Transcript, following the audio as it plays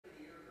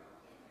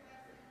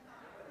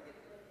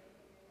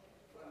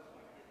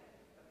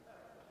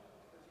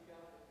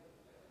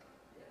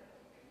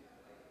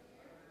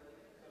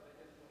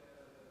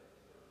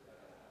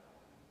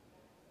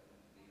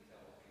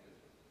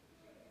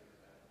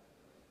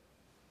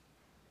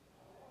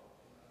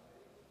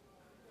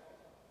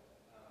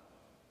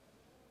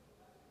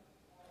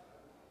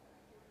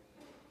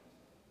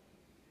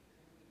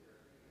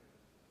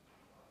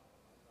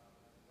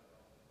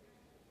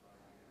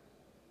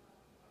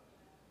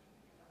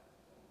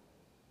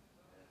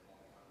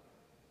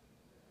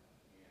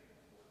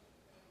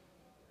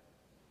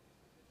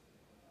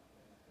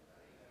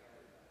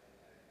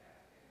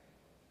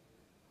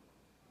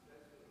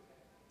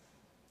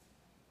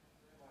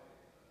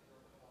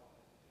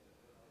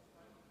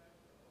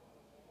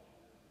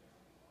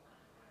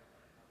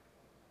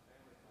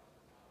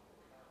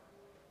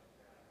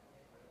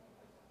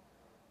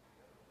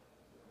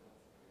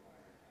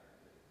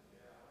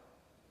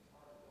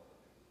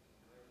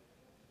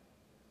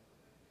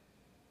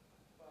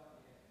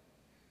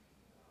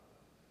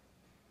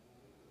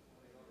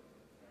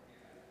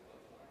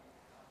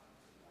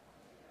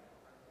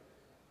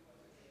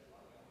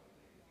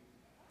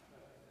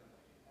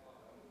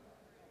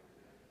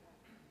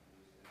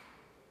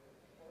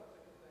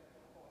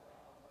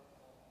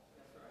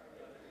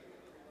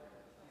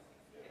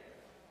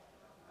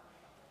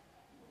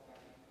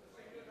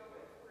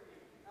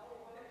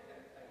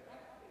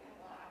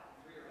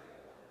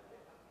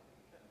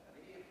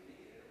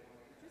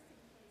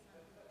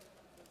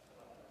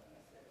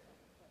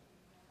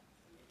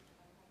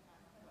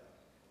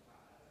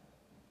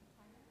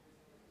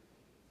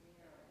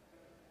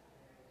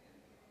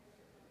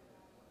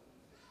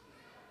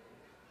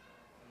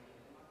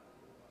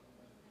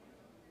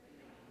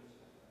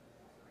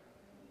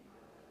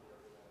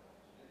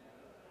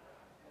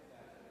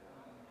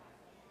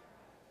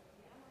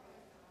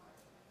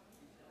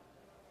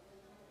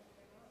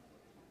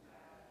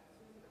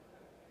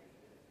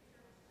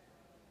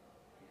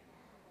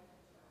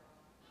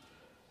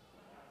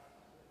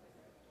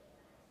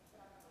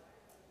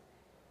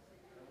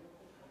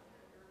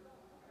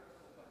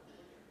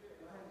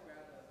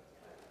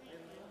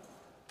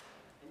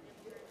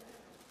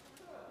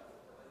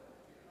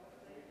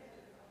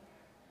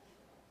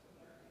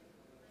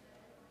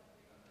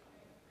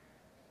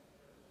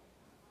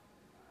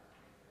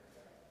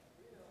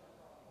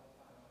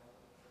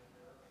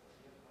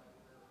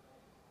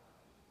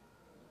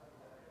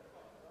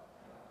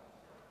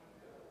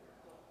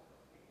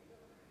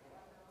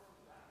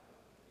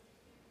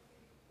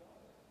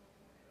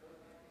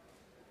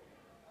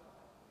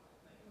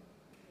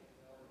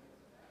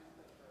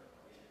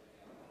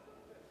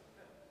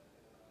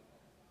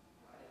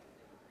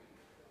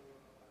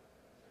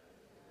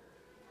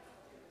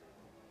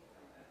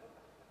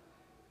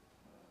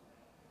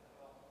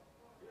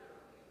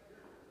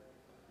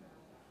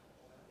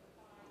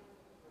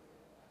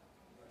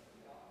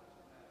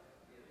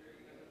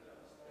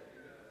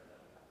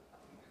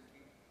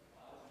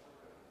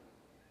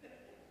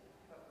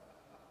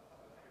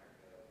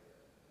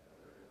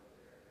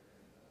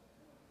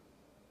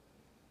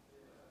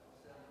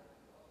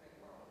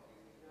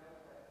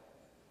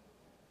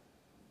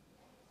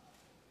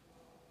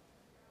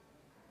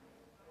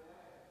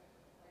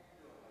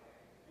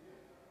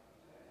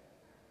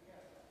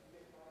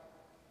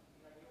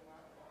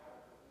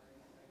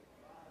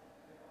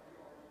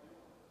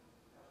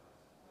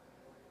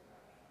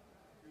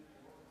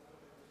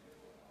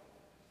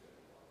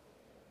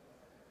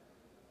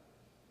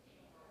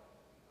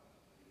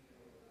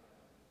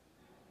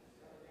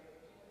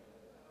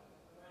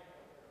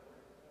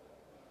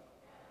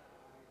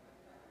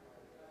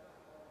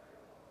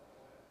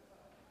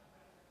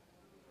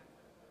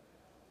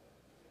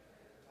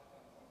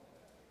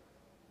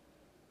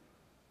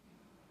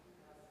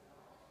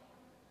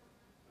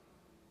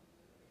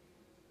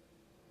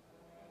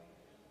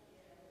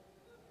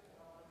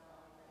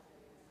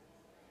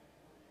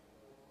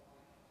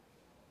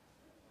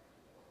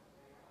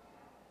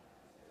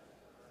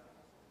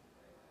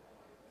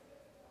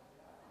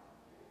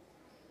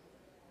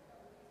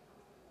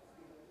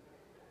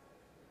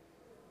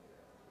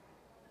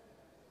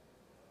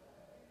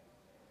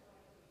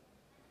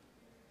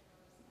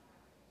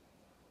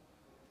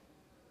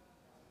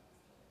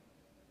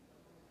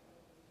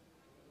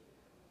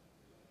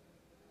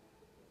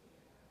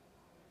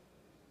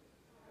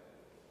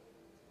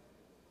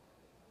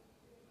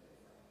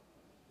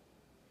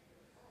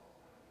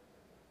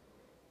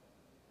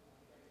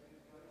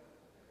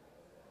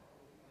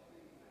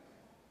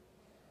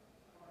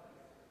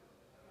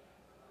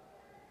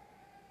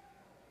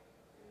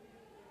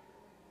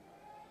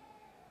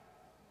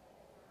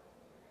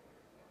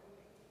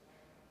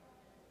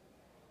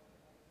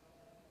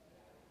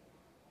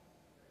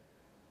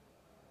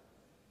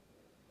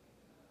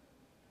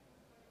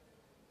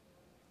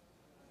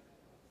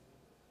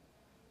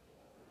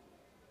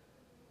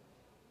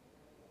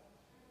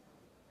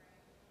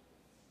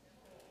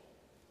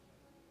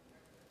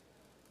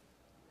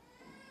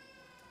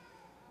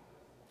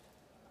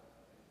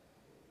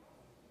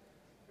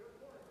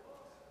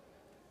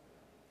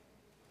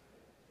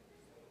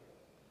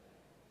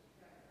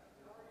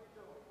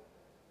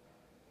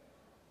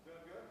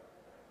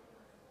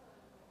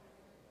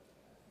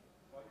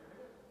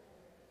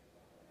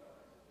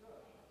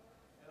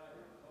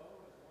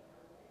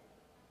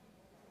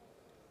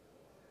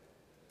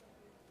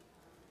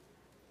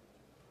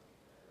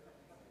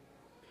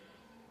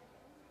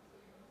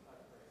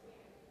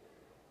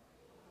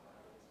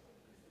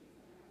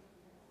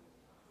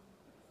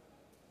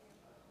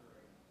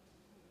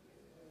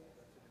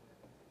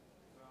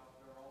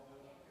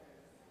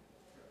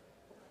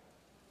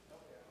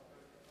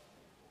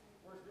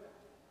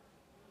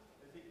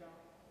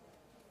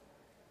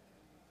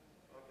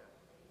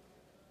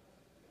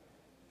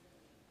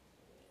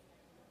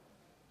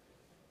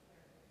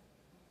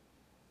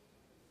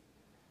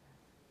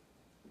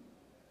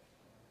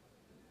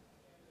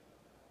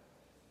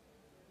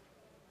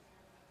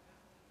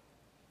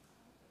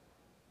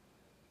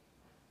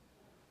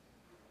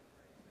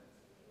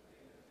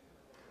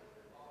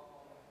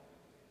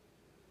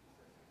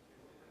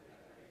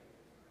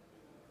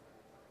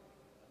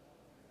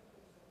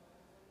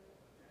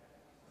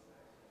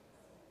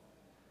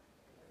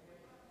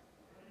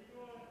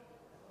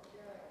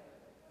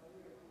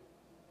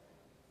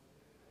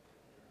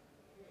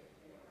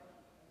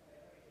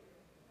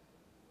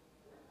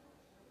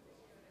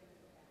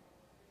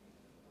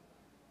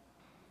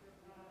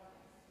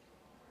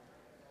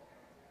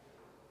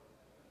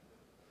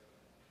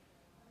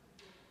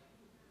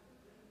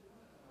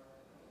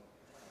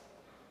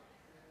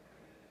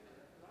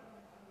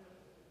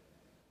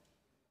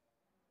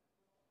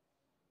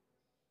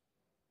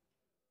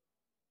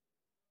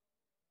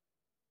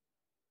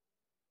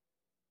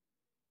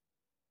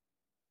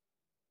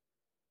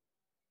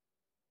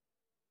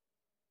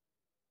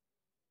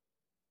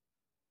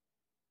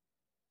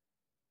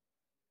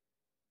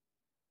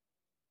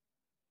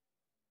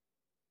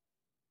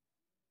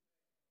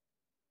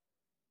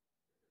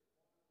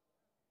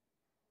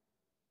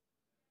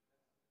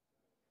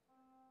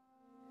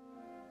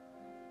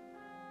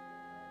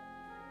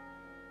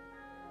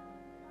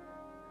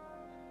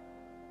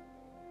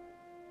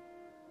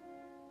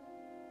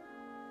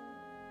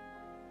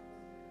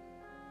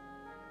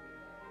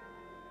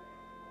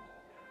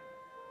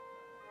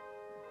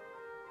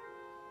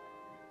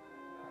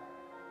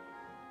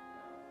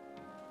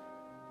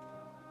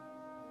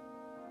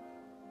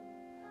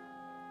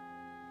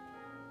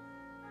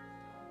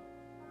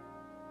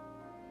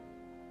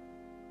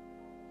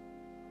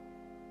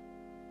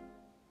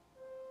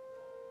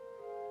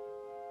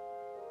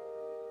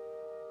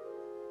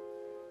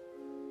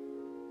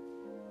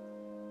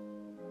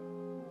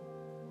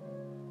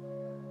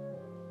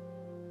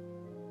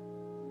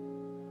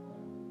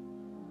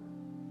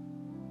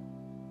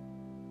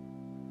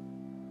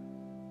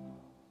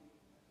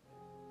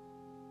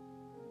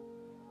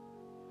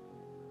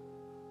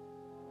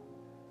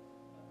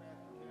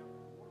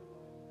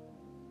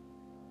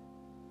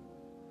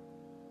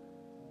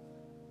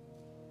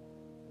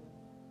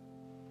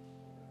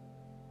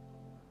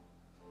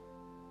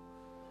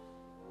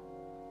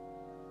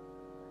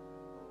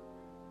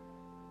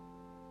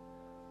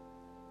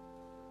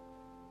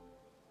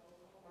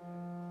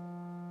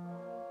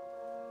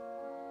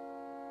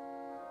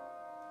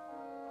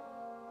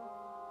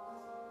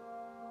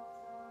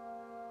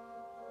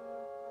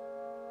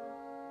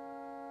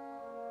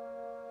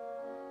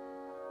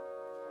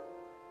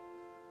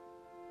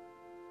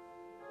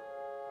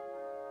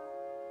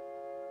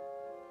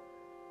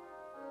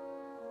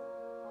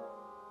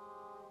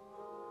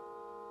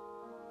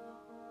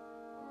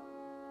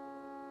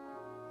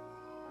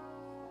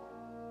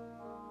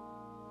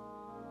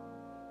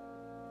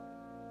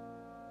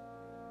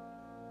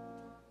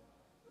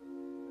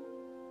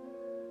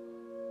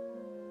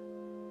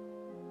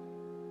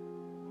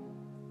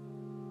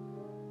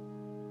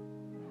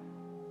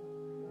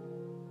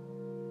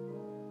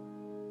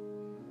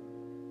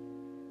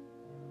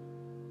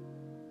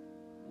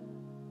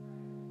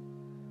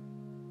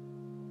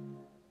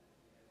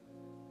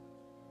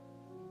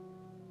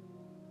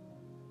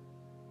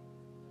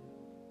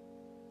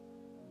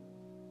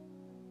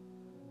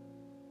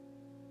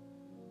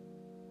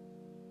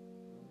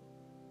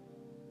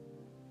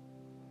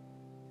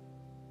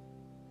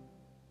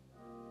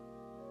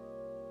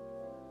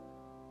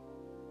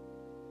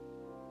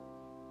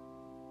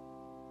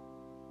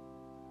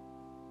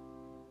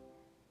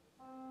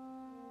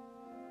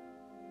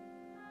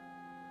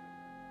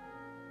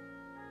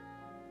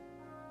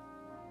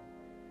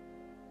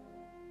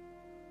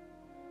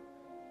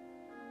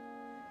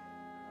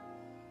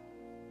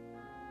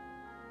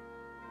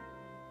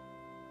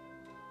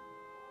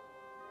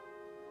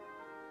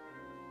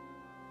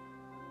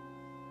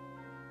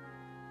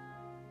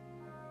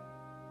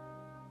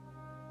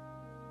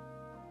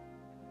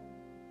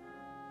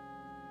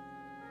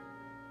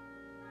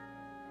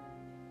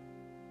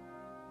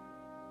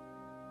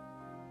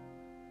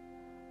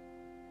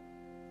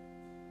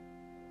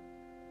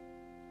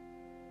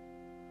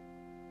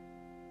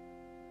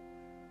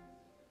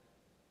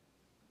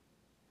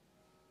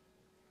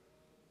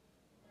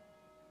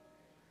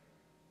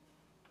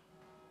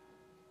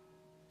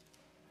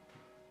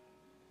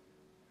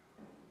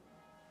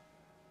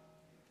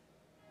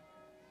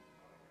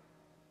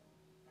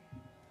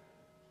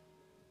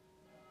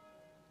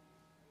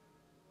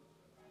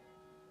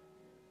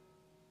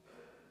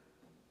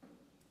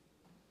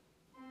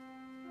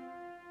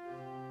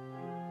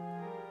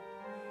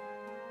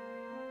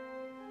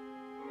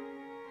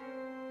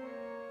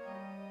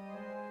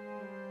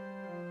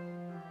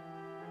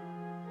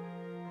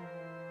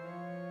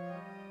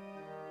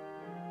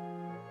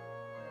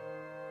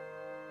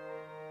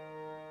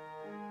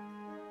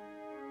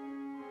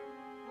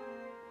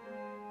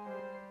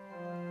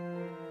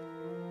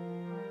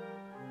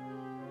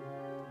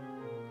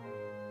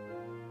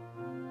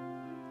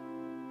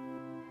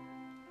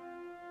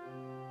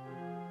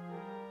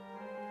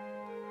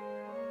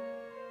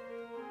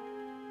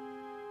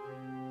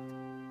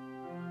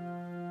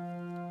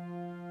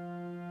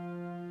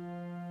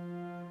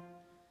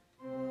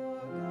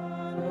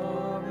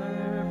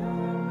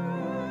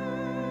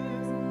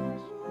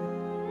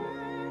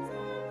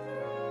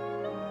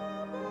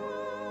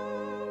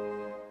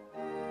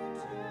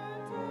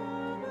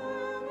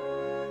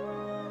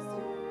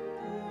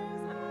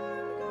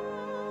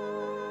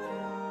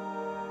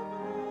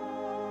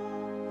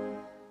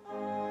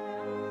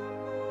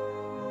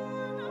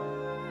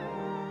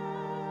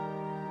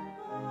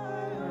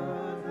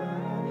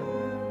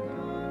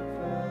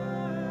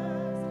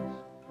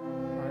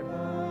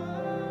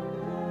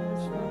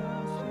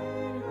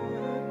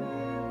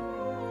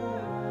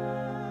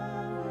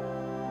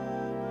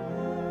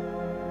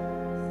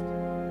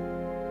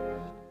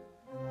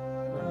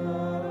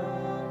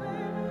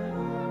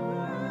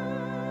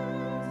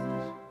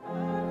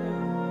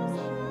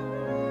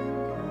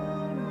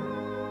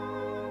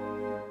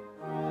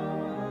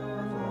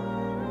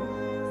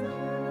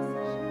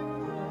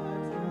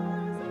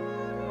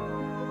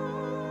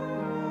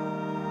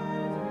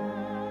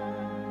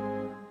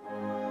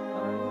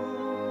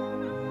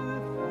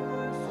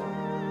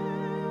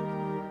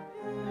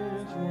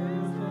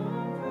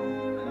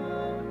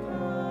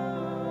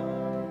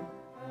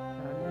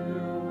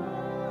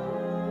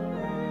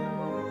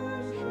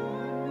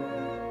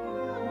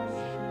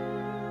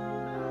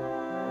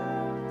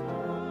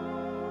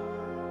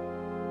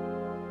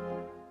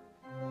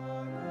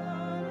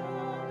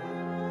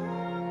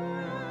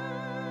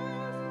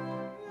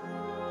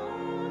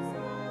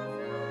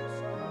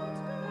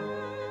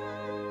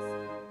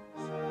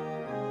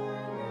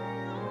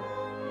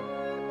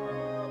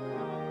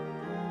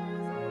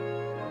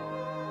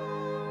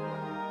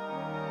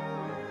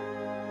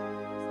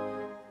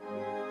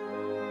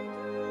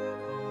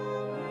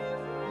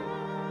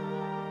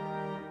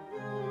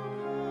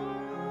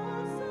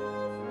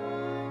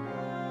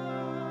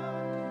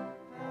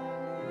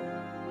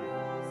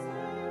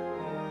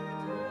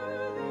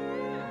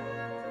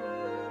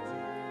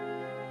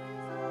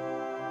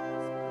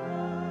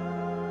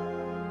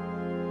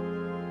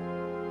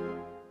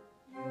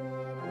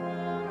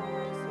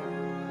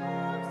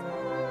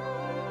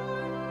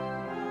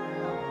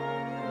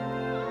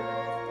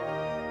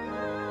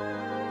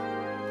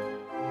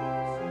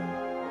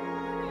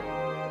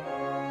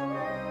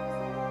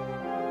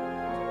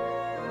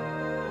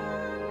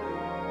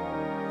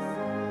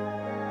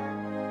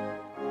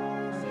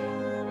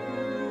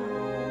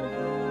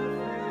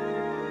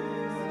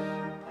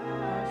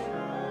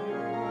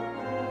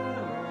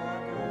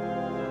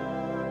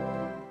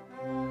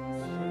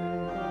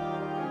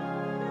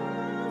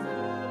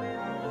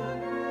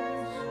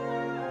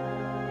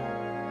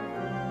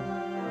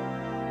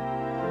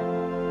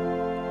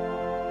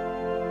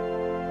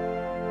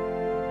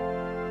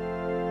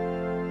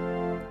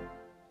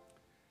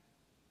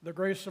The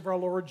grace of our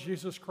Lord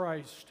Jesus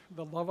Christ,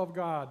 the love of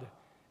God,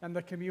 and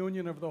the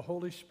communion of the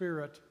Holy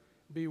Spirit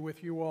be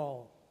with you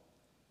all.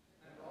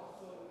 And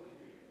also with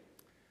you.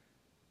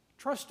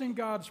 Trusting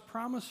God's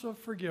promise of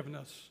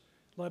forgiveness,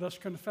 let us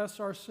confess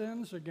our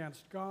sins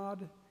against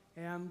God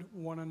and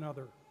one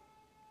another.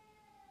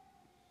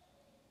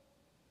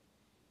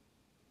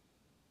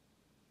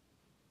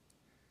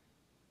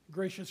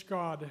 Gracious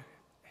God,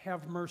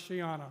 have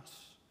mercy on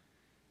us.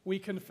 We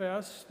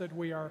confess that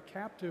we are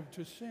captive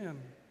to sin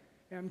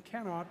and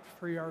cannot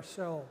free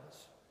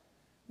ourselves.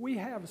 We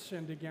have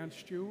sinned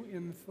against you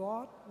in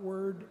thought,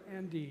 word,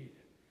 and deed,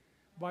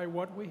 by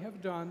what we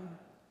have done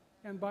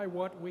and by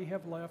what we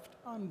have left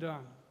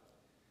undone.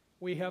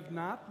 We have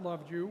not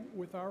loved you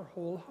with our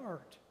whole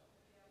heart.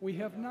 We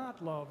have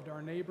not loved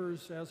our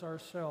neighbors as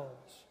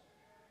ourselves.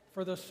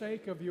 For the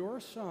sake of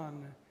your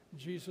Son,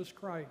 Jesus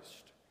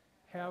Christ,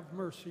 have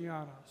mercy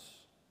on us.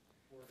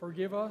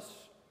 Forgive us,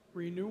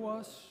 renew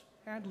us,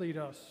 and lead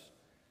us,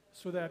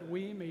 so that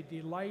we may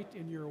delight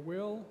in your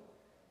will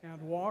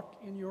and walk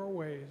in your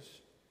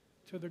ways,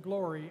 to the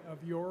glory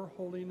of your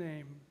holy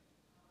name.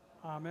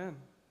 Amen.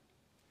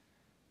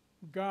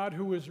 God,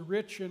 who is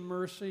rich in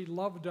mercy,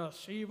 loved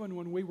us even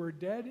when we were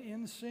dead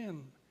in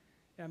sin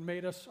and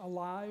made us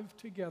alive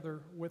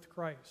together with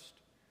Christ.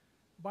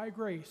 By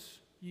grace,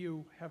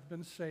 you have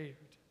been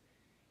saved.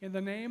 In the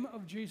name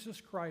of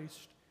Jesus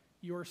Christ,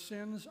 your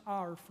sins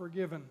are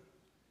forgiven.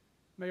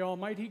 May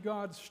Almighty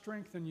God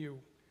strengthen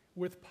you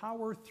with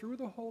power through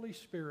the Holy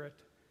Spirit,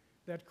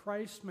 that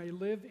Christ may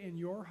live in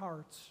your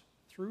hearts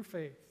through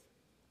faith.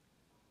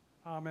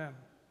 Amen.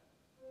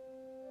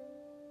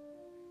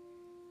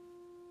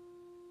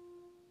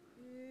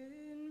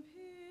 In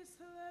peace,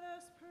 let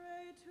us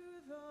pray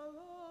to the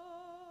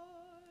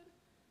Lord.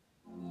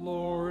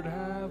 Lord,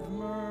 have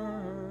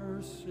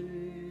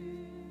mercy.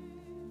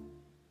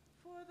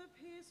 For the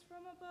peace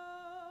from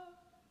above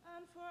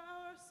and for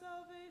our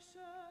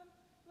salvation,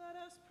 let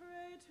us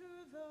pray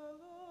to the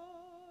Lord.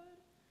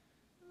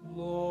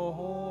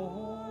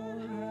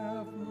 Lord,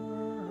 have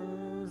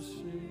mercy.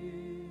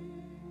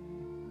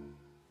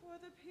 For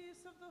the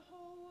peace of the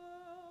whole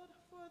world,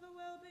 for the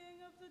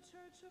well-being of the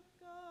Church of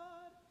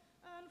God,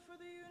 and for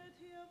the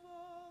unity of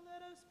all,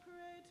 let us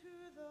pray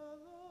to the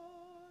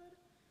Lord.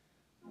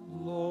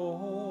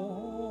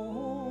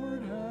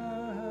 Lord,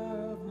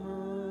 have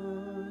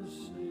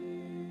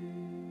mercy.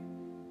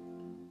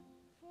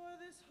 For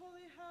this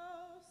holy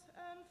house,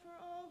 and for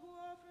all who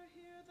offer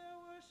here their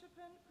worship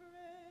and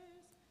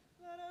praise,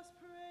 let us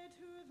pray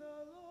to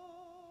the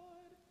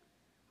Lord.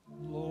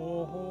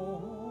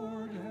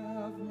 Lord,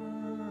 have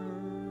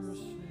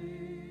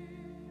mercy.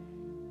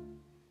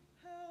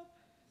 Help,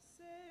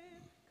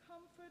 save,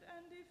 comfort,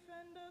 and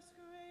defend us,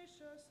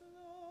 gracious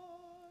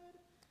Lord.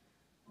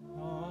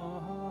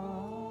 Amen.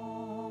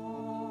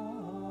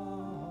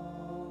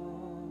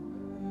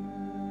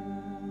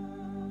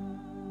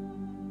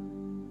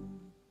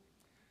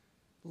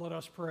 Let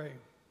us pray.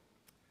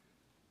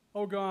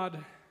 O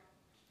God,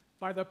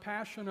 by the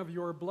passion of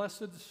your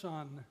blessed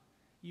Son,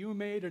 you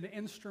made an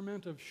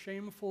instrument of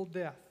shameful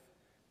death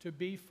to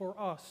be for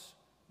us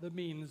the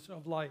means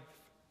of life.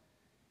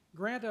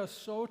 Grant us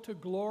so to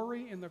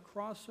glory in the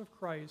cross of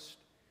Christ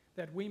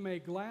that we may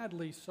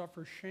gladly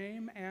suffer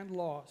shame and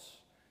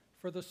loss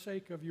for the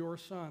sake of your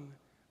Son,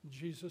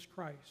 Jesus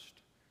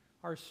Christ,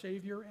 our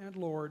Savior and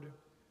Lord,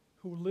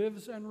 who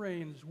lives and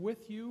reigns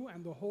with you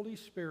and the Holy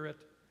Spirit,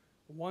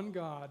 one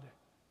God,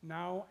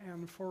 now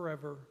and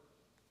forever.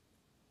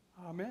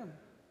 Amen.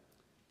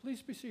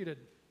 Please be seated.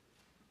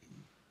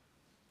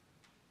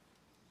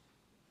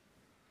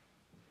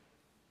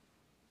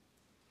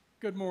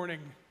 Good morning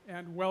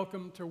and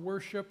welcome to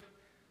worship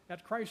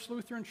at Christ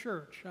Lutheran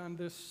Church on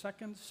this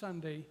second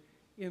Sunday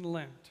in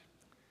Lent.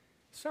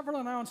 Several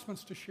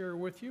announcements to share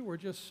with you. We're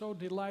just so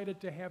delighted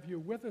to have you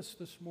with us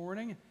this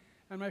morning.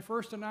 And my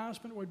first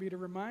announcement would be to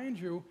remind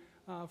you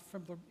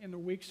in the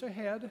weeks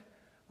ahead,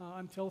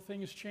 until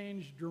things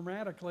change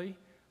dramatically,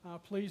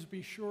 please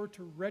be sure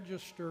to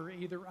register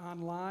either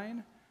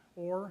online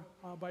or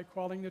by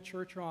calling the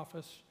church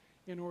office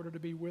in order to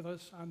be with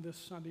us on this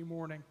Sunday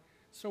morning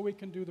so we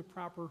can do the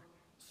proper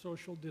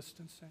social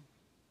distancing.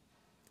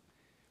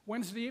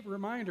 Wednesday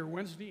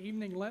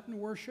evening Lenten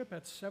worship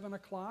at 7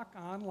 o'clock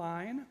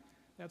online.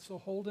 That's the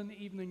Holden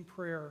Evening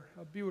Prayer,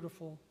 a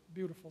beautiful,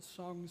 beautiful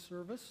song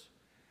service.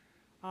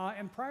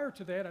 And prior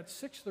to that, at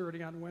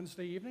 6:30 on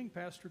Wednesday evening,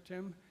 Pastor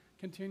Tim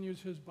continues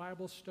his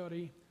Bible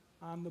study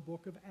on the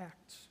book of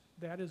Acts.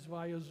 That is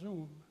via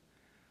Zoom.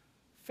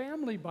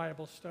 Family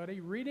Bible study,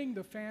 reading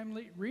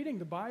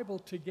the Bible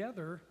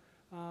together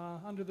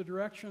under the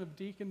direction of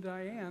Deacon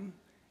Diane,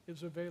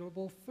 is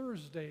available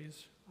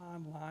Thursdays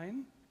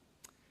online.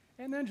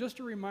 And then just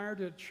a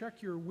reminder to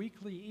check your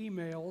weekly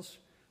emails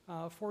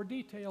for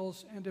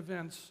details and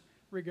events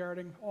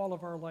regarding all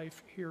of our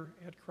life here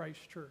at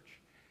Christ Church.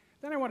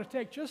 Then I want to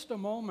take just a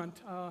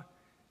moment,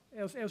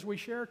 as we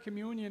share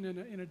communion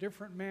in a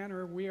different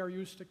manner. We are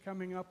used to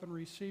coming up and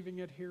receiving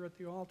it here at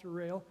the altar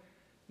rail.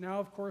 Now,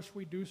 of course,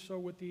 we do so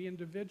with the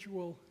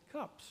individual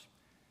cups.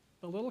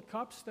 the little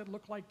cups that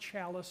look like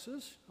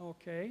chalices,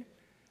 okay?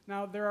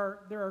 Now, there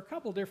are a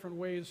couple different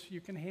ways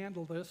you can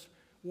handle this.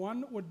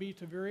 One would be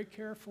to very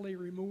carefully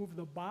remove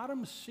the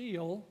bottom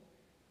seal,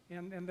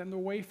 and then the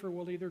wafer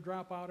will either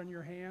drop out in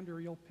your hand or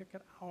you'll pick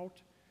it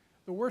out.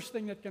 The worst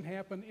thing that can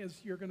happen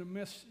is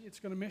it's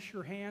going to miss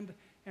your hand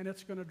and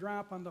it's going to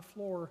drop on the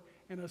floor,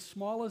 and as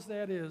small as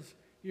that is,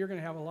 you're going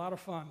to have a lot of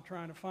fun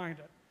trying to find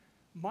it.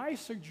 My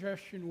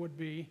suggestion would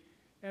be,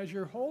 as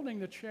you're holding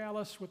the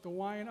chalice with the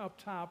wine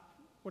up top,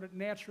 what it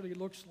naturally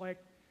looks like,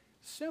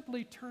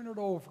 simply turn it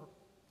over.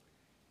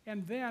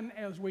 And then,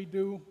 as we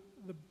do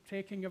the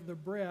taking of the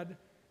bread,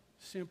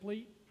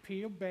 simply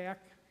peel back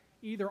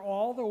either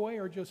all the way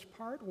or just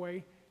part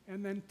way,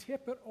 and then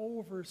tip it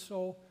over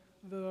so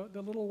the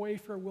little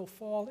wafer will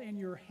fall in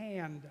your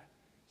hand.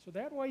 So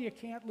that way you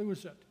can't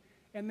lose it.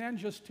 And then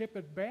just tip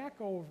it back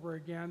over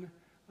again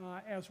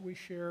as we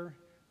share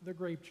the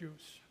grape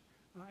juice.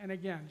 And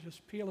again,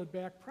 just peel it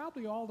back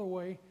probably all the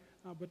way,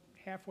 but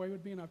halfway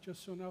would be enough,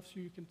 just enough so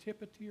you can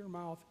tip it to your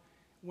mouth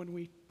when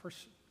we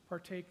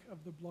partake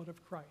of the blood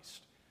of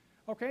Christ.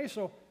 Okay,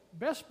 so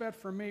best bet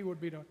for me would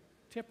be to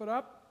tip it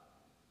up,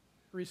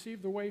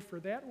 receive the wafer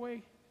that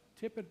way,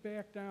 tip it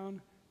back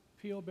down,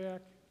 peel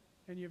back,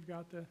 and you've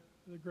got the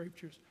grape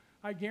juice.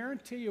 I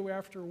guarantee you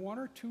after one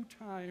or two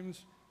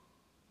times,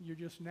 you're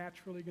just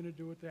naturally going to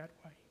do it that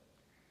way.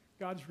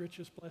 God's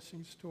richest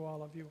blessings to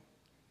all of you.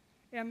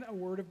 And a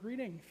word of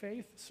greeting.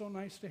 Faith, so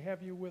nice to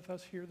have you with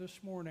us here this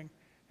morning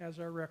as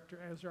our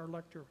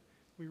lector.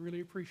 We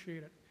really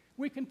appreciate it.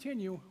 We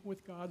continue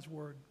with God's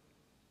word.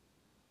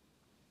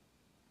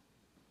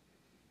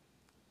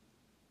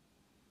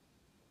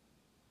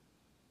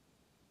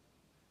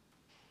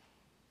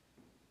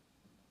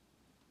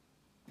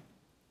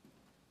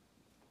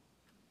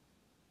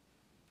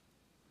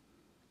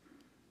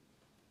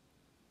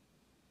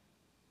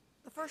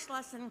 The first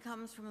lesson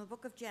comes from the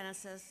book of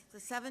Genesis, the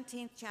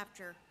 17th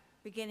chapter,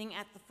 beginning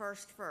at the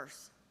first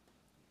verse.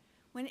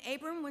 When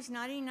Abram was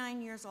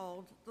 99 years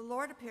old, the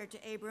Lord appeared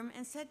to Abram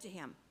and said to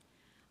him,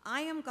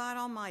 I am God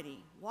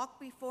Almighty. Walk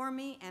before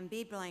me and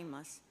be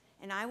blameless,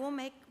 and I will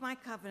make my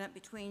covenant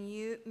between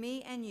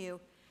me and you,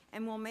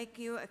 and will make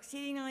you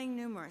exceedingly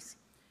numerous.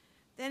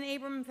 Then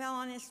Abram fell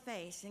on his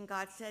face, and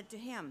God said to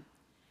him,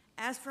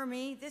 As for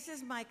me, this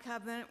is my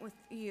covenant with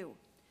you.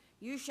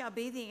 You shall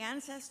be the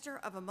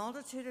ancestor of a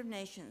multitude of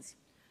nations.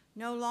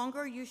 No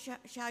longer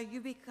shall you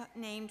be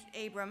named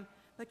Abram,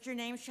 but your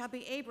name shall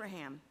be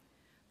Abraham.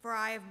 For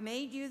I have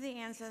made you the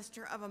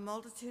ancestor of a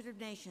multitude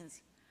of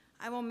nations.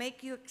 I will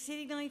make you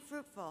exceedingly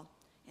fruitful,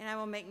 and I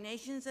will make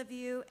nations of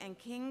you, and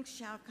kings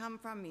shall come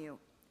from you.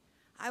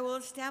 I will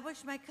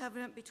establish my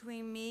covenant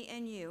between me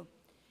and you,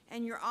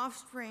 and your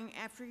offspring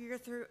after you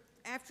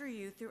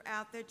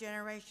throughout their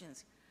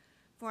generations,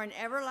 for an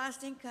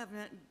everlasting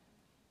covenant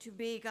to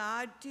be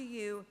God to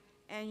you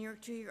and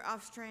to your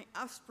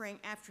offspring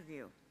after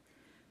you.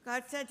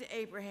 God said to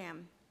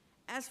Abraham,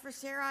 As for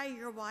Sarai,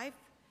 your wife,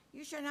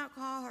 you shall not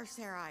call her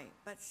Sarai,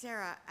 but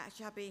Sarah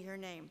shall be her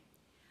name.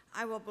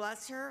 I will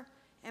bless her,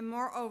 and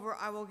moreover,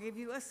 I will give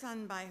you a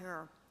son by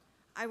her.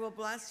 I will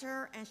bless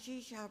her, and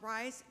she shall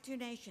rise to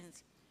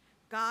nations.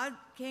 God,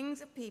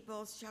 kings of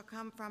peoples, shall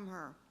come from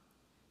her.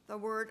 The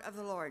word of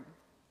the Lord.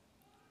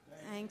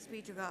 Thanks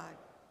be to God.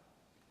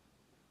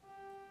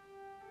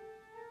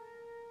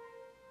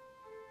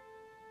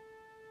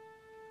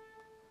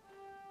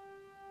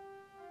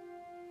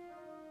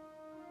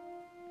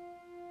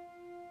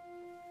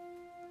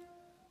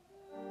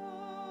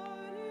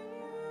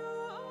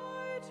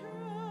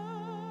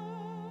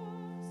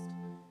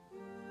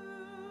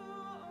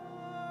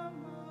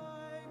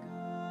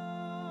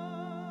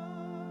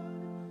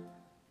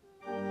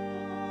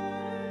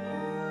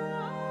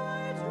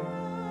 I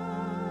trust.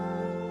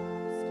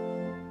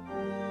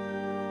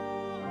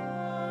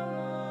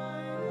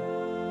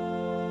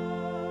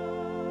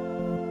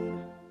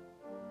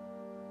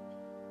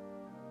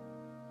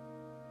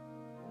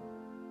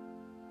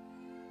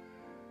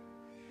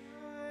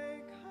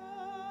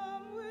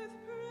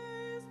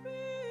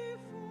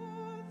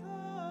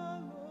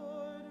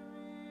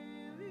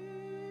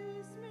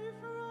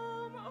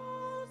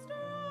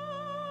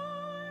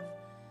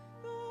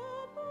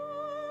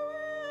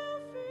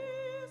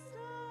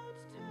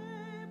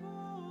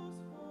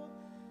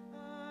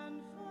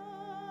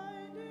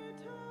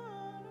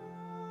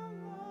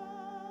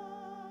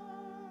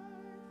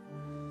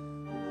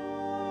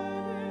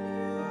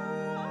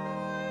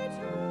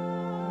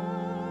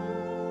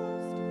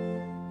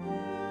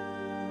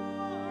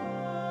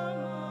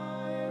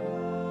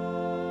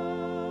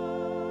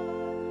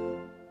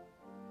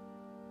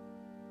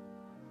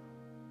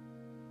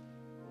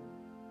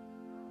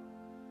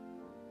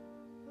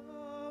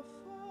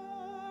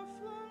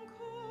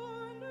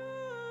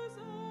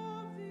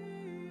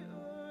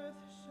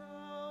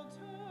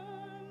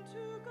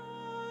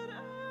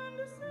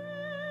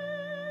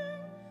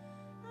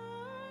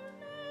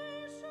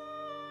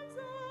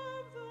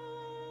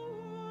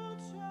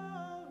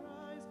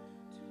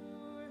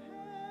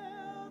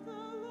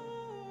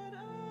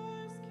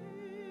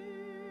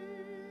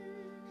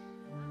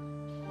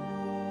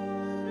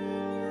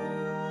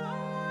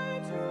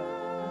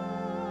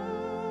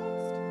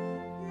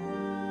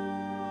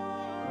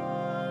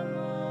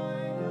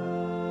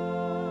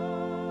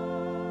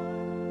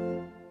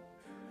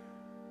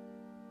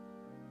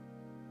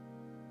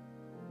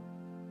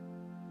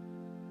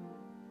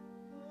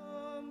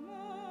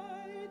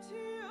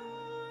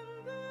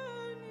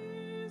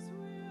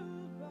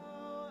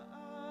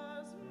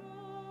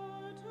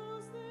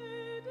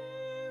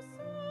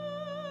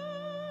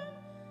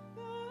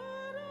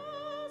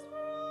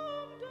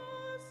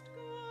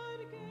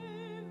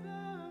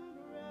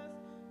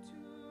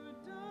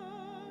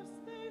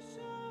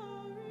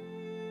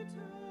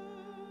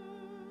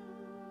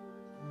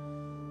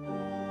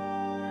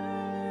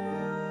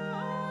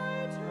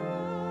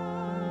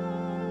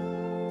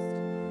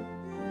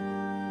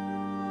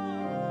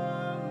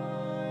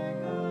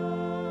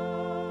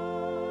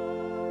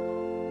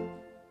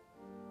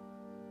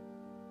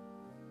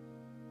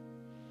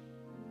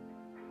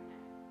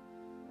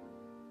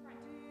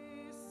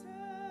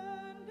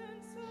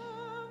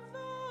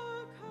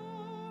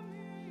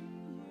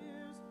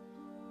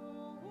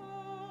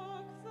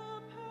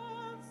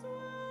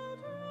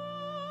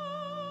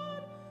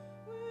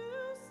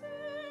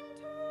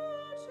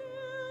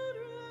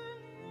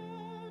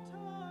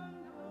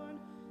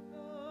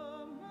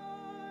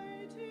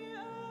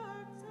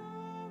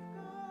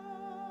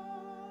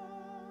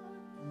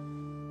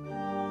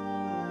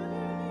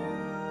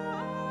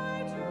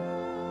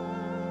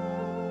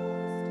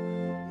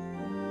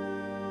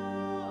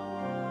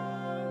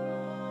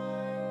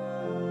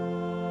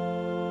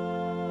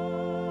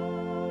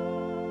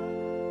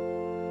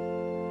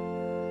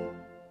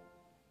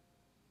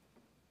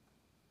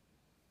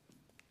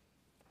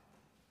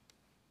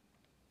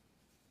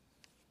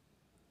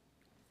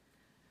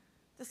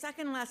 The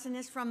second lesson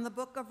is from the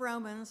book of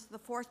Romans, the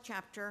 4th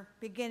chapter,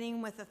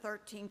 beginning with the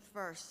 13th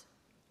verse.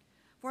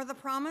 For the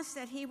promise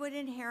that he would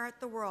inherit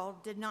the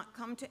world did not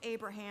come to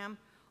Abraham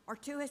or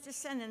to his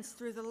descendants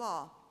through the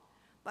law,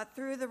 but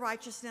through the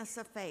righteousness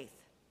of faith.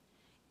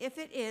 If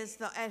it is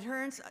the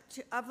adherents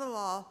of the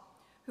law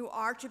who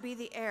are to be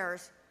the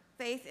heirs,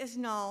 faith is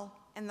null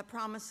and the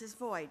promise is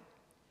void.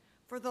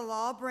 For the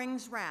law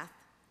brings wrath,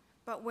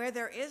 but where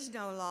there is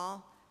no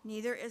law,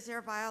 neither is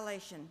there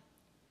violation.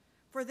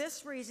 For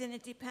this reason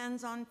it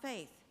depends on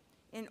faith,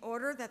 in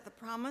order that the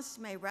promise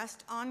may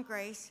rest on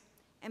grace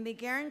and be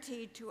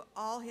guaranteed to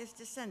all his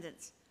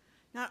descendants,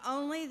 not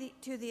only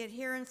to the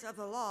adherents of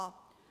the law,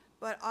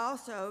 but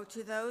also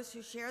to those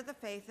who share the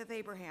faith of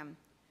Abraham.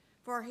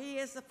 For he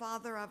is the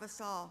father of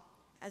us all,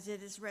 as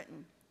it is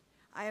written,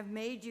 I have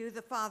made you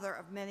the father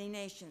of many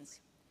nations.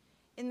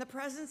 In the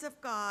presence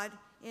of God,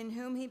 in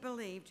whom he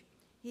believed,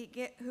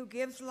 who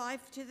gives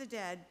life to the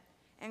dead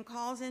and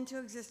calls into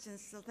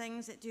existence the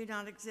things that do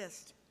not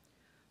exist.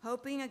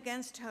 Hoping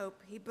against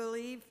hope, he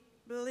believed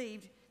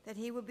that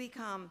he would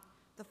become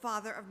the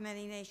father of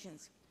many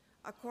nations,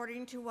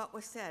 according to what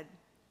was said.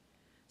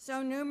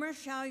 So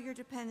numerous shall your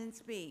dependents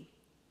be.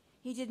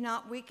 He did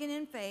not weaken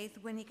in faith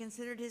when he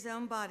considered his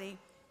own body,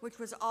 which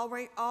was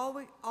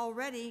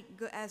already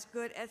as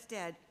good as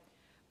dead,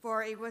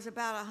 for he was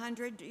about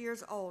 100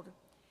 years old.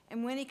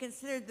 And when he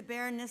considered the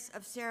barrenness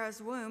of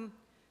Sarah's womb,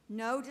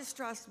 no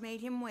distrust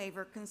made him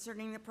waver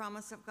concerning the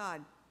promise of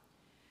God.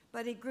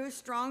 But he grew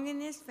strong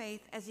in his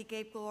faith as he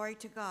gave glory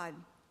to God,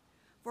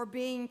 for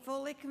being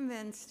fully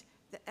convinced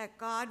that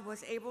God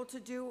was able to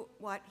do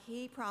what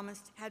he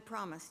had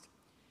promised.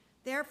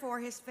 Therefore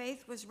his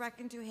faith was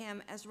reckoned to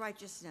him as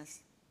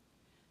righteousness.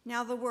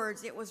 Now the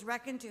words, "it was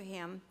reckoned to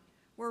him,"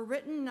 were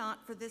written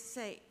not for his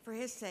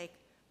sake,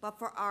 but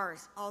for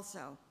ours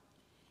also.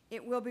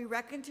 It will be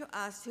reckoned to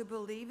us who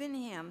believe in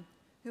him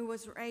who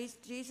was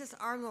raised, Jesus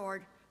our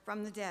Lord,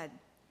 from the dead,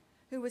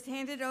 who was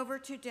handed over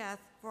to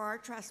death for our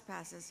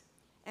trespasses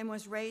and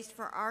was raised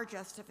for our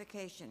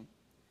justification.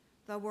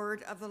 The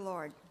word of the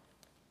Lord.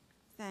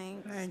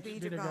 Thanks be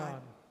to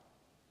God.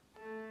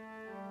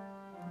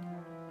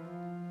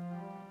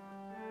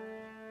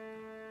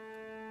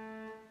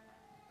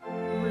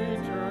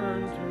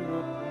 Return to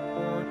the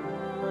Lord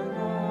our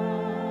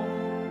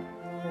God,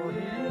 for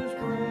he is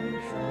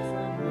gracious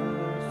and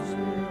merciful,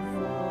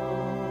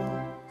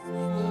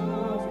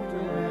 slow to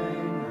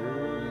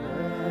anger,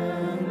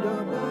 and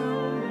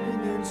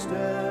abounding in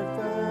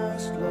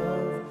steadfast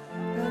love,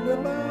 and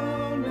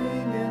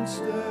abounding in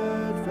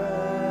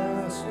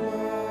steadfast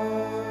love.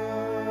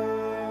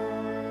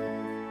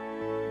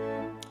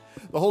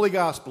 The Holy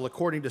Gospel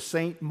according to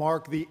St.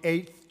 Mark, the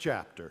 8th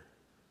chapter.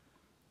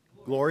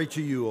 Glory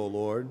to you, O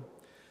Lord.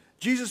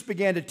 Jesus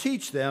began to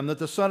teach them that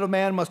the Son of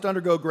Man must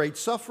undergo great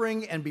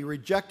suffering and be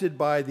rejected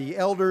by the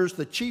elders,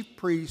 the chief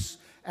priests,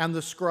 and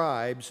the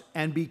scribes,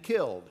 and be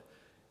killed,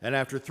 and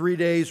after 3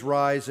 days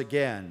rise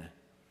again.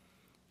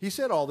 He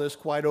said all this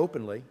quite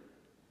openly.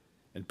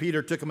 And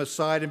Peter took him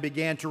aside and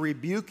began to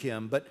rebuke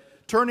him. But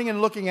turning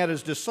and looking at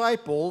his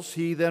disciples,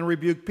 he then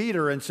rebuked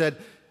Peter and said,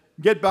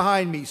 "Get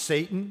behind me,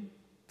 Satan,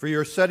 for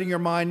you're setting your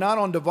mind not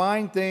on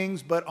divine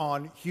things, but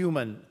on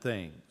human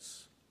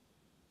things."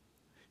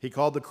 He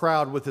called the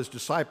crowd with his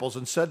disciples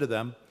and said to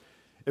them,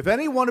 "If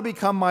any want to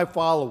become my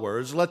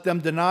followers, let them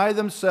deny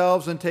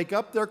themselves and take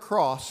up their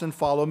cross and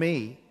follow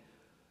me.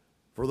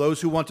 For those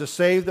who want to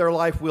save their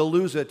life will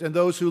lose it, and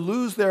those who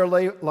lose their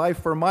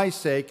life for my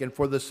sake and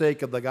for the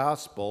sake of the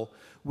gospel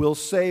will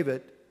save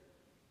it.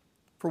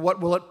 For what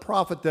will it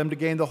profit them to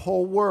gain the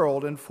whole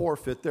world and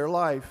forfeit their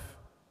life?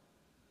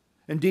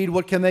 Indeed,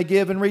 what can they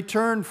give in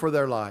return for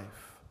their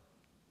life?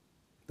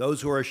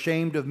 Those who are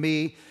ashamed of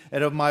me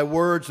and of my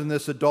words in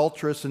this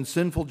adulterous and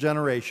sinful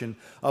generation,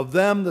 of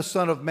them the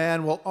Son of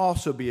Man will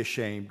also be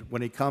ashamed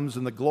when he comes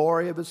in the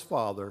glory of his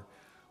Father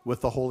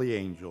with the holy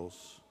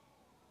angels."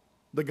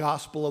 The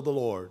gospel of the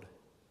Lord.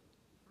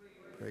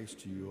 Praise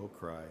to you, O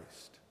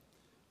Christ.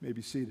 You may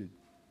be seated.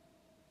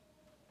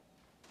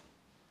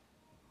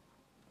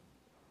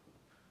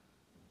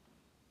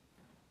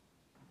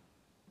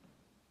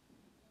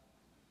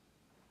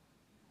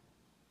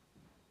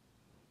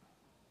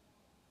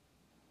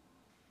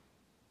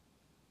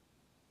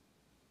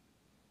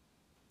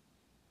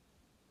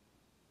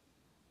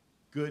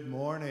 Good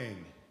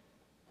morning.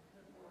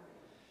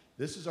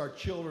 This is our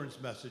children's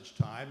message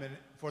time, and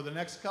for the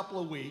next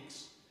couple of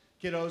weeks,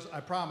 kiddos, I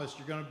promise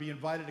you're going to be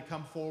invited to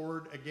come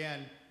forward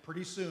again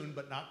pretty soon,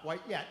 but not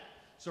quite yet.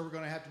 So we're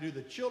going to have to do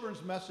the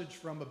children's message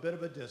from a bit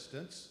of a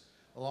distance,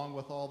 along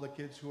with all the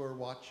kids who are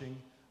watching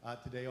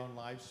today on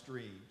live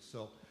stream.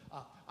 So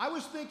I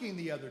was thinking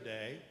the other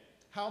day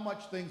how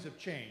much things have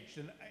changed,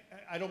 and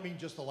I don't mean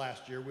just the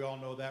last year. We all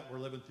know that. We're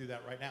living through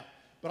that right now.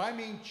 But I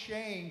mean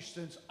changed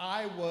since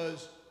I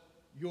was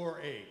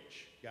your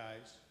age,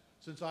 guys.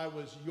 Since I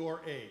was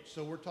your age.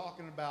 So we're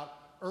talking about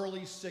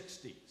early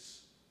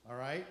 60s, all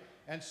right?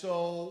 And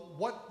so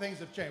what things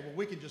have changed? Well,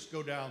 we can just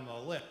go down the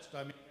list.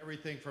 I mean,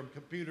 everything from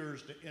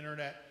computers to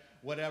internet,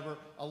 whatever,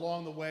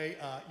 along the way,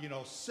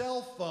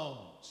 cell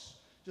phones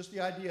Just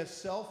the idea of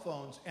cell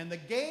phones and the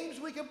games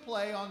we can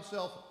play on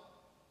cell phones.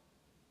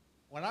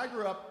 When I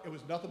grew up, it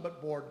was nothing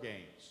but board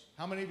games.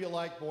 How many of you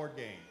like board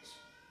games?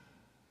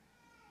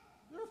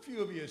 There are a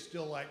few of you who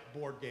still like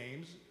board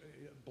games,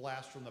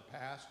 blast from the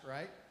past,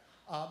 right?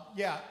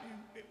 Yeah,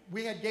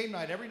 we had game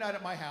night every night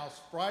at my house.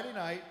 Friday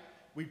night,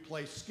 we'd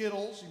play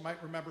Skittles. You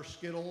might remember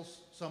Skittles,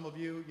 some of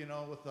you, you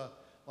know, with the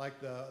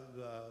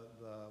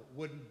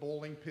wooden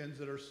bowling pins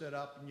that are set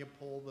up and you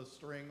pull the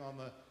string on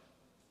the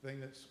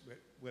thing that's,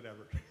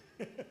 whatever.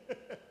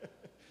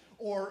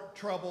 Or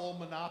Trouble,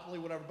 Monopoly,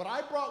 whatever. But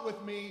I brought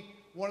with me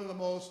one of the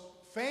most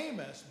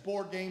famous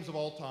board games of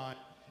all time.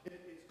 It's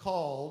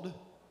called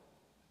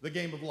The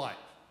Game of Life.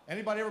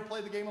 Anybody ever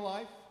played The Game of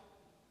Life?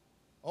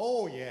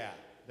 Oh yeah,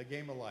 The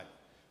Game of Life.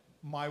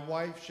 My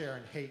wife,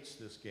 Sharon, hates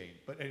this game.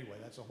 But anyway,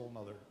 that's a whole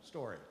nother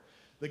story.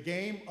 The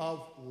Game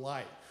of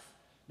Life.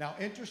 Now,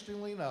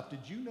 interestingly enough,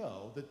 did you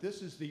know that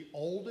this is the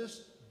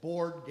oldest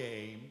board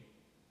game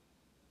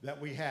that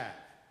we have,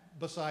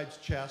 besides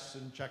chess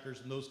and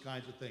checkers and those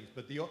kinds of things?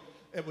 But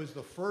it was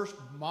the first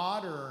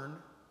modern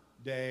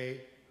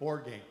day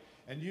board game.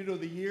 And you know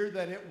the year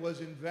that it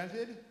was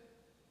invented?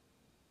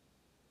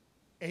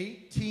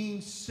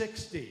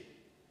 1860.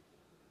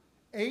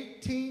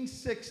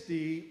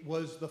 1860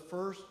 was the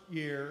first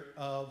year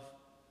of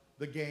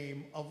the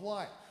Game of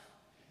Life.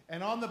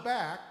 And on the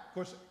back, of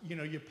course, you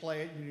know, you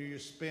play it, you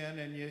spin,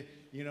 and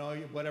you know,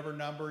 whatever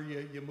number,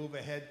 you move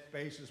ahead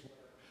spaces.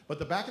 But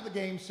the back of the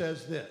game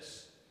says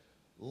this: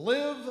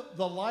 live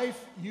the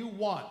life you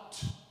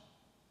want.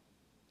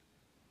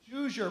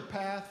 Choose your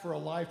path for a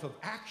life of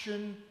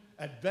action,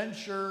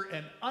 adventure,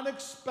 and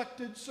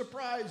unexpected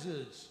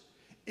surprises.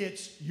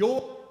 It's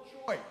your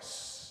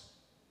choice.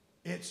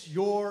 It's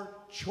your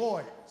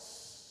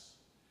choice.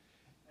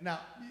 Now,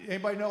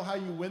 anybody know how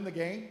you win the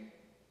game?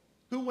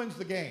 Who wins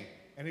the game?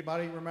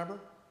 Anybody remember?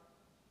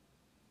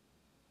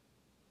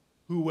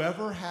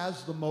 Whoever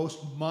has the most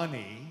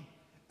money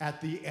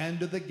at the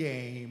end of the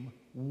game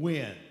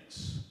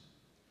wins.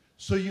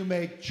 So you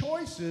make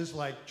choices,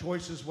 like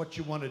choices what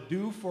you want to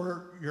do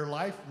for your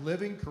life,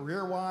 living,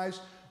 career-wise,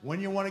 when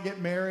you want to get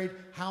married,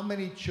 how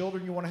many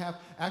children you want to have.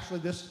 Actually,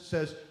 this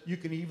says you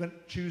can even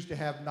choose to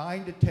have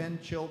 9 to 10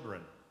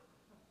 children.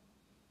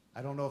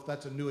 I don't know if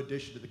that's a new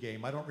addition to the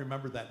game. I don't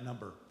remember that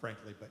number,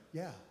 frankly, but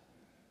yeah,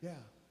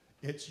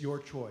 it's your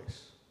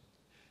choice.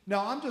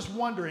 Now, I'm just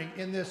wondering,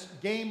 in this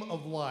game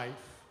of life,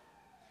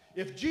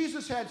 if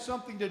Jesus had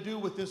something to do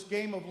with this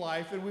game of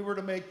life and we were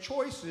to make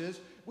choices,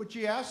 which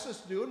he asks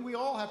us to do, and we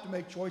all have to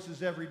make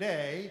choices every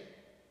day,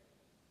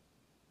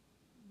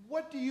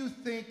 what do you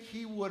think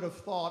he would have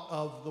thought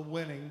of the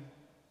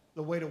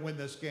way to win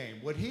this game?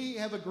 Would he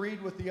have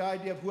agreed with the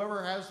idea of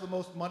whoever has the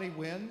most money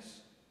wins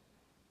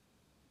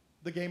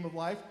the game of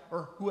life?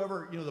 Or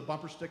whoever, you know, the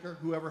bumper sticker,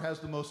 whoever has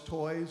the most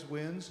toys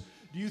wins?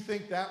 Do you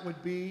think that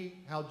would be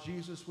how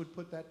Jesus would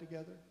put that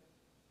together?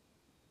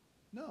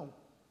 No.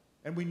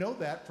 And we know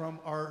that from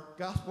our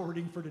gospel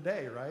reading for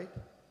today, right?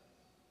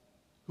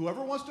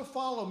 Whoever wants to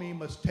follow me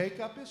must take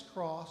up his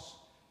cross,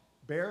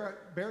 bear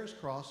his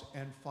cross,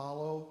 and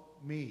follow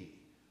me.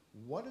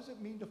 What does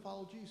it mean to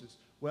follow Jesus?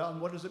 Well,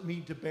 and what does it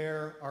mean to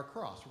bear our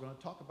cross? We're going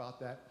to talk about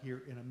that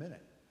here in a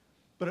minute.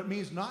 But it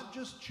means not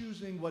just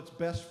choosing what's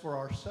best for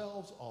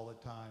ourselves all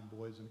the time,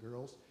 boys and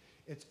girls.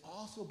 It's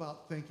also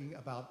about thinking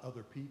about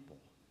other people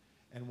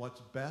and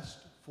what's best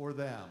for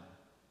them.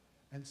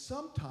 And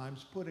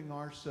sometimes putting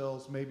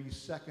ourselves maybe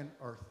second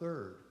or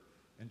third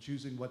and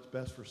choosing what's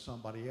best for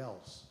somebody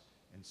else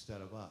instead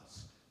of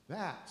us.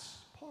 That's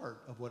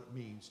part of what it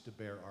means to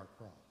bear our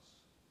cross.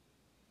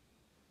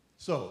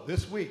 So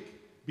this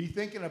week, be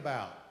thinking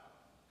about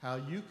how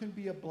you can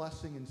be a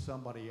blessing in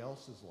somebody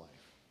else's life,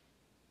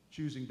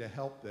 choosing to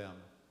help them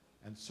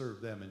and serve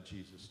them in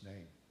Jesus'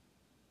 name.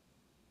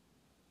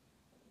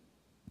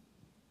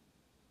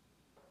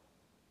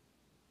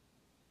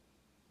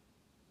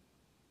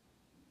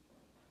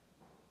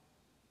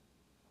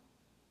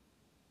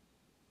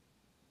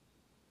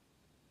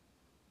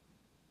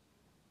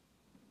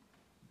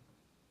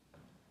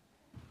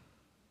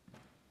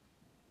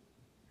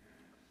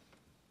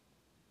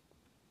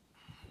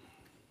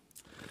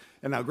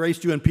 And now grace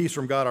to you and peace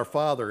from God our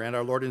Father and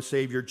our Lord and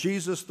Savior,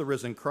 Jesus, the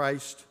risen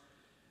Christ.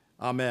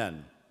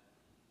 Amen.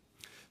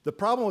 The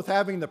problem with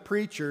having the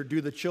preacher do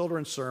the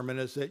children's sermon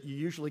is that you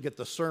usually get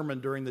the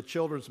sermon during the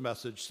children's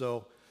message,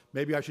 so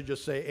maybe I should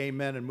just say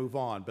amen and move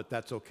on, but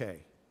that's okay.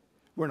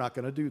 We're not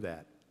going to do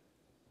that.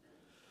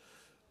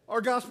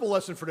 Our gospel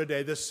lesson for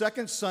today, this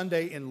second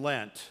Sunday in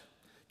Lent,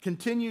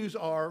 continues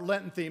our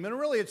Lenten theme, and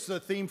really it's the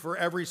theme for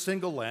every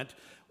single Lent,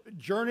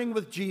 journeying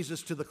with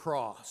Jesus to the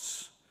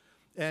cross.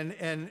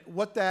 And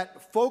what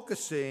that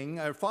focusing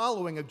or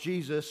following of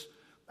Jesus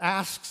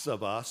asks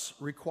of us,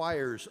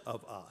 requires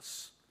of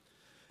us.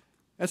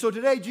 And so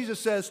today Jesus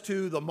says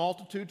to the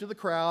multitude, to the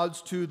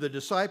crowds, to the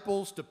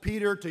disciples, to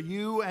Peter, to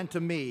you, and to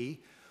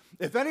me,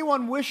 if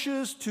anyone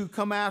wishes to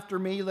come after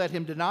me, let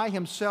him deny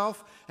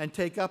himself and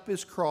take up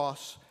his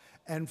cross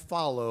and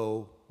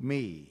follow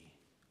me.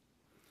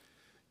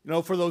 You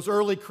know, for those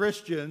early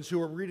Christians who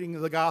were reading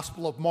the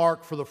Gospel of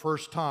Mark for the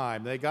first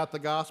time, they got the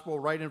Gospel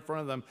right in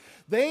front of them.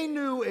 They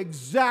knew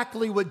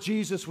exactly what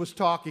Jesus was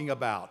talking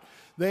about.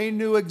 They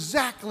knew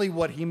exactly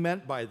what he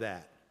meant by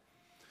that.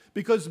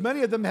 Because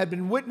many of them had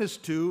been witness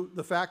to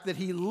the fact that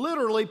he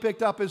literally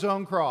picked up his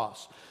own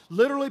cross.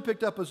 Literally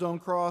picked up his own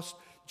cross.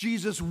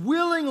 Jesus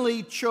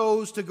willingly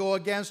chose to go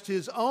against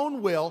his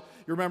own will.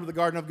 You remember the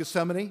Garden of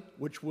Gethsemane,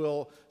 which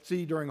we'll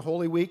see during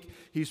Holy Week.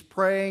 He's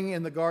praying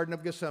in the Garden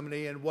of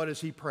Gethsemane, and what is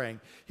he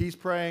praying? He's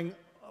praying,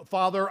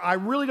 Father, I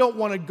really don't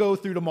want to go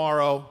through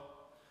tomorrow.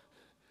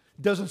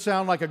 Doesn't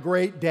sound like a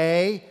great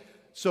day.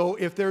 So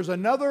if there's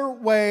another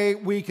way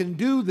we can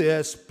do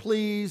this,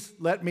 please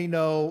let me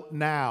know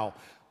now.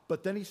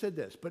 But then he said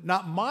this, but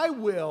not my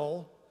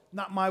will,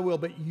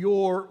 but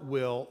your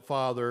will,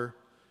 Father,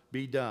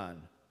 be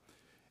done.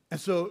 And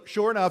so,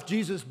 sure enough,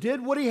 Jesus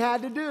did what he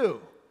had to do.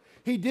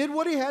 He did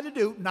what he had to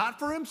do, not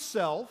for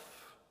himself,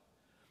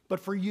 but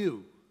for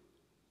you.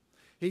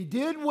 He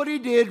did what he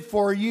did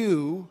for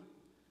you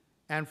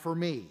and for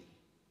me.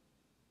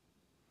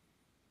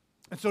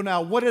 And so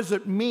now, what does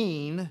it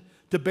mean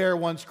to bear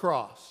one's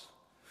cross?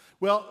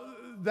 Well,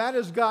 that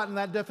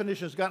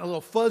definition has gotten a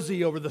little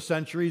fuzzy over the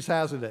centuries,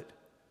 hasn't it?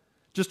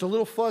 Just a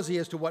little fuzzy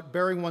as to what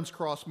bearing one's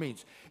cross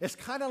means. It's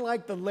kind of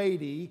like the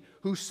lady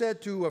who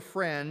said to a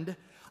friend,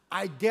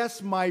 I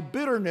guess my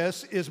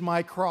bitterness is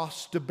my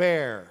cross to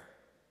bear.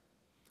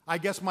 I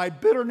guess my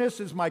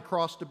bitterness is my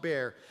cross to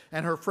bear.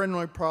 And her friend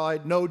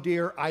replied, no,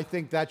 dear, I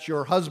think that's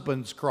your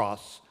husband's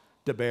cross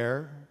to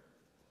bear.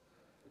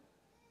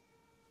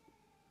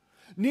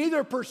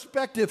 Neither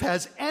perspective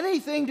has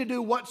anything to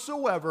do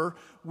whatsoever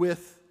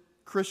with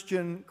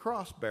Christian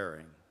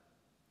cross-bearing.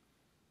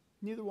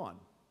 Neither one.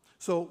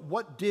 So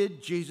what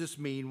did Jesus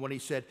mean when he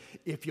said,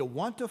 if you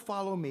want to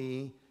follow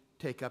me,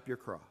 take up your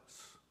cross?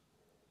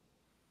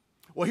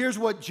 Well, here's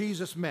what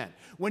Jesus meant.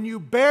 When you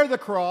bear the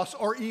cross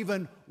or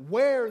even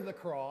wear the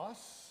cross,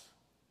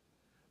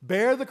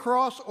 bear the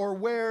cross or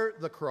wear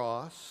the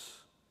cross,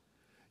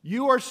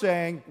 you are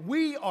saying,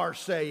 we are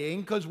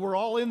saying, because we're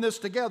all in this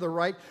together,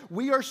 right?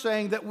 We are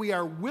saying that we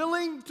are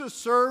willing to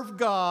serve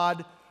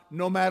God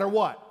no matter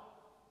what.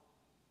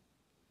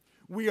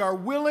 We are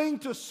willing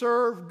to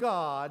serve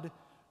God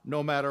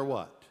no matter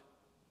what.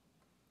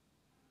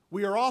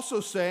 We are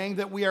also saying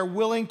that we are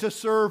willing to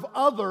serve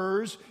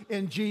others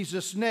in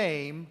Jesus'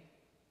 name,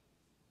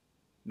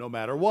 no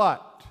matter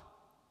what.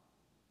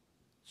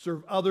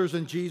 Serve others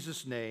in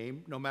Jesus'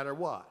 name, no matter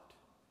what.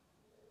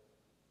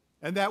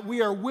 And that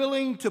we are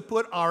willing to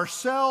put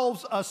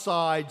ourselves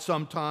aside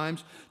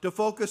sometimes to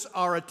focus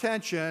our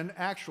attention,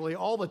 actually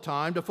all the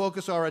time, to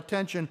focus our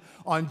attention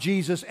on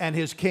Jesus and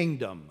his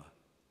kingdom.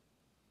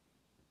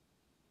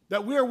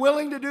 That we are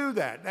willing to do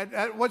that.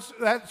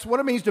 That's what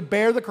it means to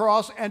bear the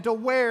cross and to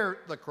wear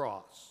the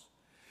cross.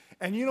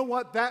 And you know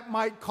what? That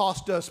might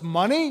cost us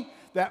money.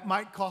 That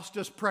might cost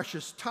us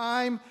precious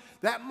time.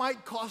 That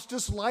might cost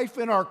us life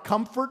in our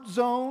comfort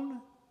zone.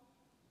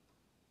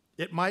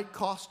 It might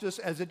cost us,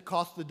 as it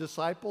cost the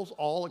disciples,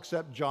 all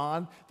except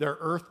John, their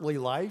earthly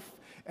life,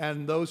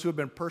 and those who have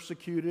been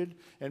persecuted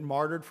and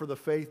martyred for the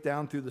faith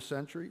down through the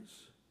centuries.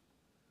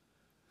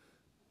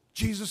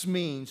 Jesus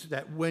means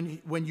that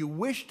when you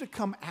wish to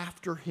come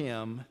after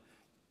him,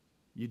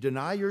 you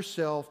deny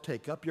yourself,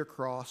 take up your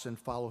cross, and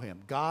follow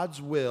him.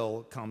 God's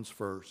will comes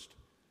first,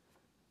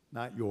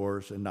 not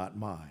yours and not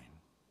mine.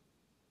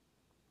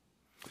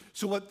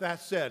 So with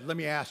that said, let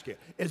me ask you,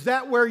 is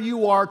that where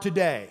you are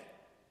today?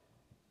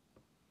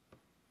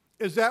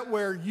 Is that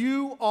where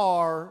you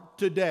are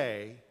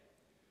today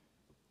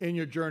in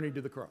your journey to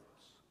the cross?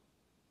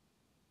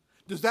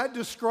 Does that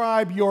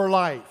describe your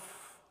life?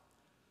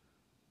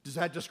 Does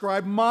that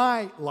describe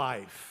my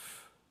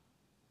life?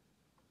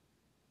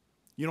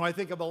 You know, I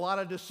think of a lot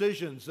of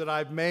decisions that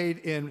I've made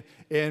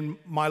in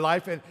my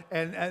life,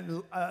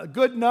 and a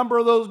good number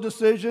of those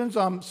decisions,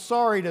 I'm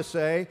sorry to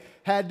say,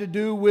 had to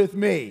do with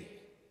me.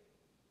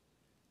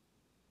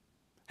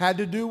 Had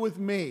to do with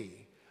me.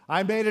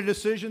 I made a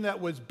decision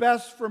that was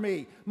best for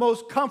me,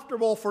 most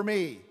comfortable for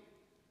me,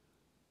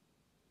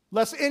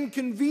 less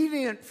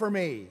inconvenient for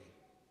me,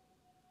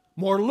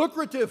 more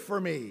lucrative for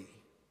me.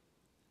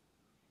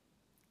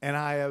 And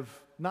I have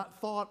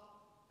not thought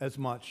as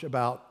much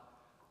about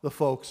the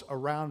folks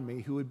around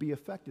me who would be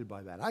affected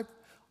by that.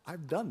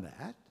 I've done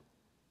that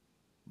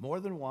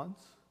more than once,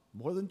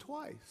 more than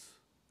twice.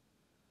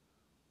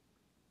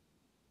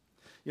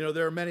 You know,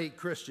 there are many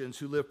Christians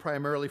who live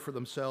primarily for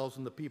themselves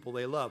and the people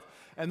they love.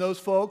 And those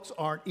folks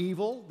aren't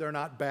evil. They're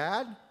not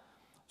bad.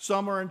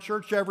 Some are in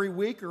church every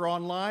week or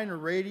online or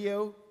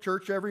radio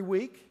church every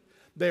week.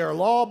 They are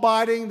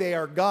law-abiding. They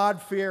are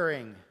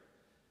God-fearing.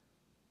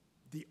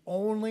 The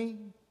only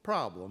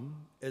problem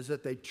is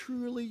that they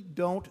truly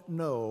don't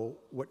know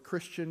what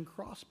Christian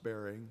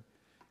cross-bearing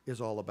is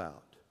all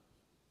about.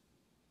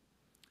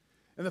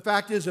 And the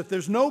fact is, if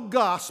there's no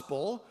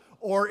gospel,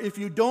 or if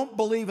you don't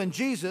believe in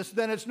Jesus,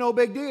 then it's no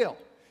big deal.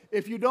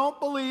 If you don't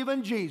believe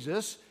in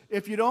Jesus,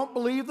 if you don't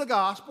believe the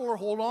gospel or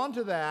hold on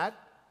to that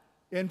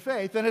in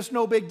faith, then it's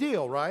no big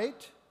deal,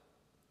 right?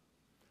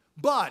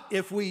 But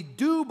if we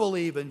do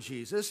believe in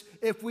Jesus,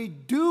 if we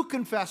do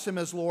confess him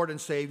as Lord and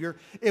Savior,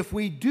 if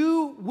we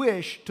do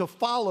wish to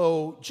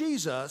follow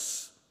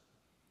Jesus,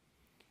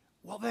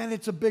 well, then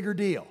it's a bigger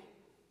deal.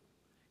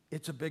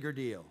 It's a bigger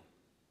deal.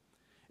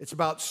 It's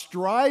about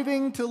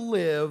striving to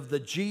live the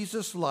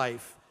Jesus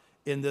life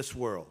in this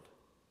world.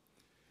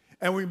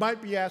 And we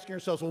might be asking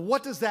ourselves, well,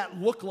 what does that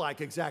look like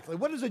exactly?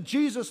 What does a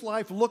Jesus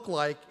life look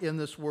like in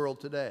this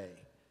world today?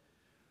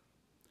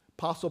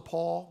 Apostle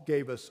Paul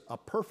gave us a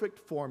perfect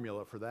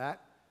formula for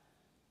that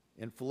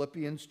in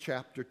Philippians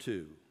chapter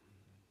 2.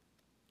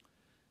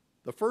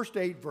 The first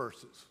 8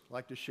 verses I'd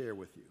like to share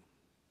with you.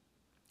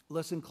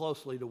 Listen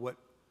closely to what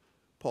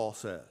Paul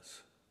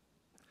says.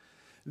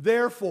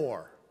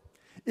 Therefore,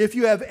 if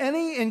you have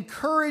any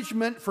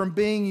encouragement from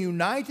being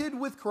united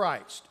with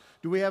Christ,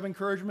 do we have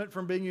encouragement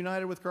from being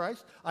united with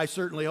Christ? I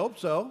certainly hope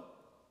so.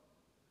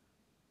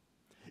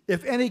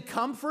 If any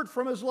comfort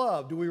from his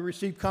love, do we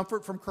receive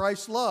comfort from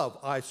Christ's love?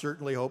 I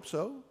certainly hope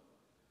so.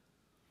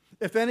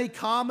 If any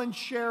common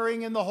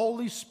sharing in the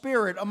Holy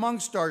Spirit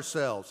amongst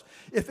ourselves,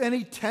 if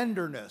any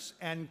tenderness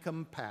and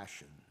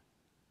compassion,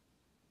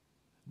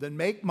 then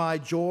make my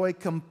joy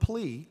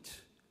complete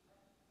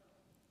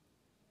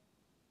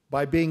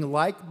by being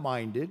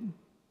like-minded,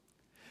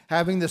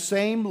 having the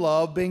same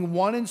love, being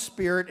one in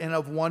spirit and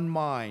of one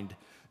mind.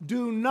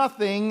 Do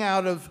nothing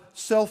out of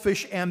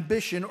selfish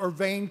ambition or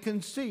vain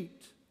conceit.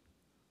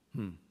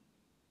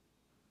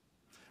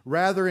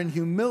 Rather, in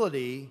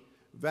humility,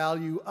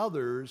 value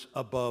others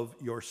above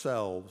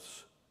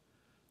yourselves,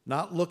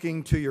 not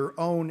looking to your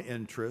own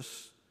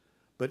interests,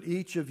 but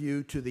each of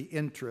you to the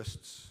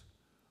interests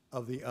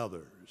of the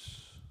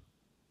others.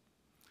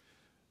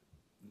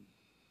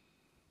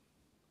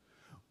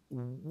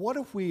 What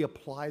if we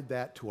applied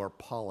that to our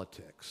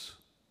politics?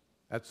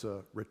 That's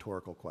a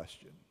rhetorical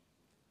question.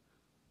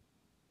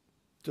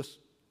 Just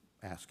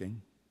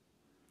asking.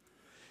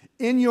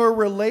 In your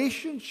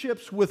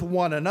relationships with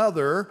one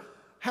another,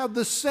 have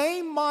the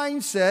same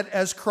mindset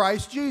as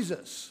Christ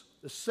Jesus.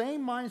 The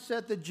same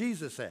mindset that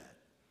Jesus had.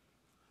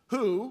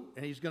 Who,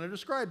 and he's going to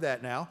describe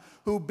that now,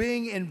 who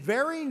being in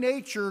very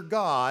nature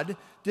God,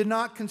 did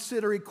not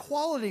consider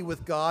equality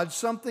with God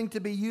something to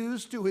be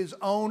used to his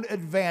own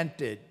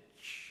advantage.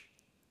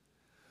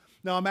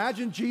 Now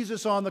imagine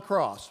Jesus on the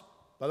cross.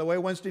 By the way,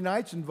 Wednesday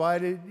nights,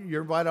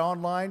 you're invited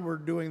online. We're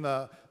doing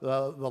the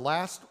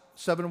last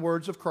 7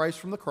 words of Christ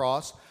from the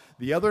cross.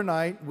 The other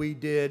night, we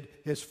did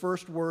his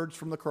first words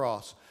from the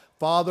cross.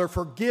 Father,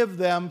 forgive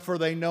them, for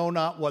they know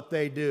not what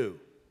they do.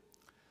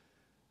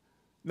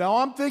 Now,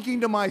 I'm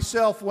thinking to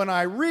myself when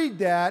I read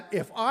that,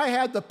 if I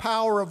had the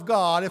power of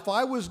God, if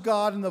I was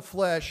God in the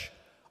flesh,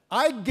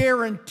 I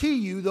guarantee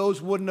you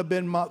those wouldn't have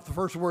been the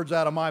first words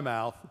out of my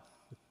mouth.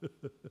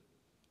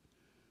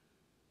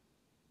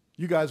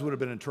 You guys would have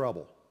been in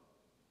trouble.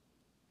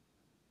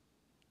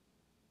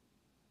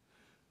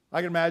 I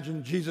can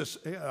imagine Jesus,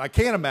 I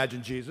can't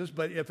imagine Jesus,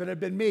 but if it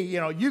had been me,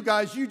 you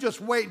guys, you just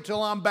wait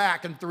until I'm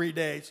back in 3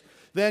 days,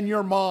 then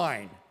you're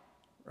mine,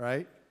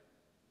 right?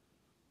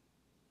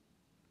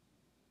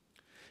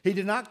 He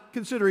did not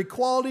consider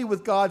equality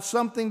with God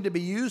something to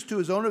be used to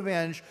his own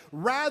advantage.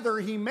 Rather,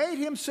 he made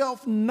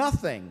himself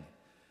nothing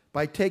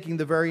by taking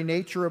the very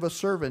nature of a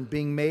servant,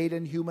 being made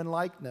in human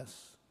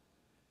likeness.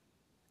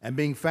 And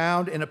being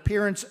found in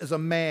appearance as a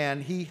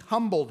man, he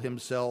humbled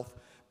himself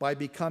by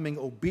becoming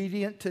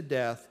obedient to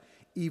death,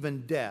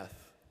 even death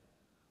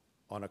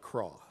on a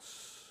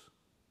cross.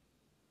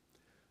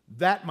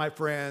 That, my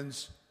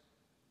friends,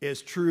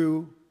 is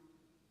true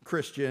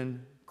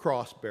Christian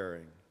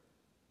cross-bearing.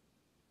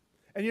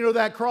 And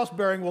that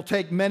cross-bearing will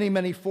take many,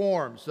 many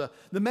forms.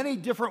 The many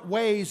different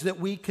ways that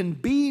we can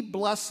be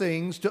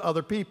blessings to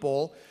other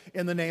people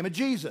in the name of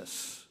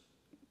Jesus.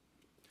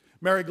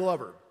 Mary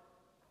Glover,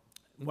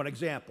 one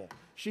example.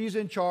 She's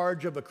in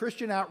charge of a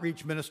Christian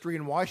outreach ministry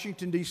in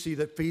Washington, D.C.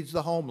 that feeds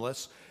the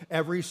homeless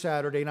every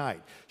Saturday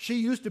night. She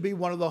used to be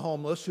one of the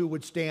homeless who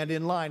would stand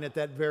in line at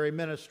that very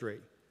ministry.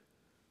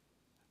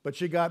 But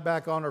she got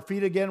back on her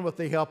feet again with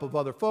the help of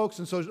other folks,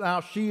 and so now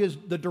she is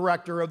the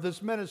director of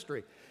this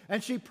ministry.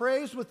 And she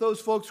prays with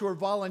those folks who are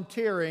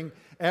volunteering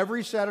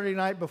every Saturday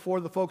night before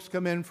the folks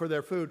come in for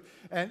their food.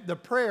 And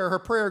her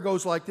prayer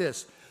goes like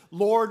this: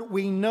 Lord,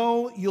 we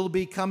know you'll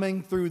be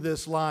coming through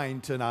this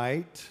line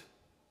tonight,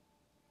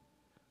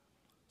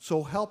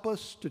 so help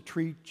us to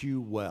treat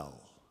you well.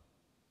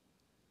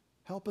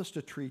 Help us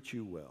to treat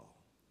you well.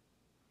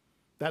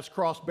 That's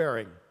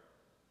cross-bearing.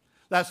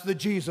 That's the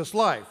Jesus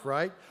life,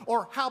 right?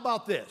 Or how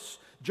about this?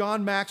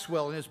 John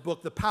Maxwell, in his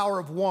book, The Power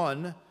of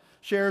One,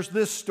 shares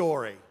this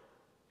story.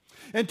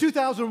 In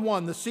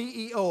 2001, the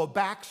CEO of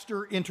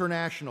Baxter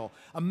International,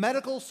 a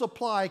medical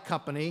supply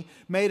company,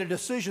 made a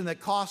decision that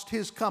cost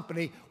his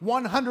company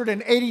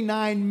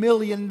 $189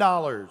 million.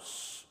 Now,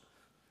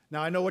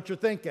 I know what you're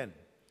thinking.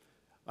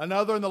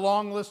 Another in the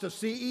long list of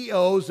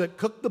CEOs that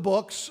cooked the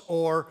books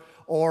or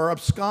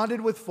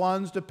absconded with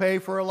funds to pay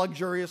for a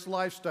luxurious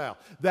lifestyle.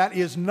 That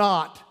is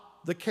not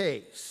the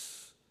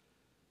case.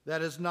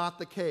 That is not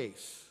the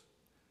case.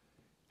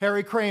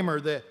 Harry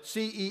Kramer, the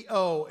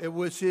CEO, it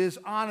was his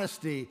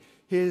honesty,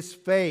 his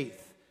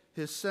faith,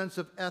 his sense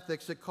of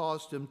ethics that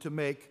caused him to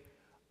make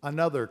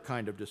another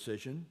kind of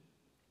decision.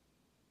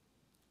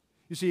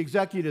 You see,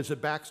 executives at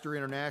Baxter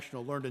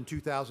International learned in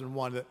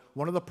 2001 that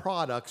one of the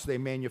products they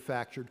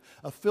manufactured,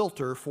 a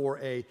filter for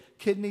a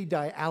kidney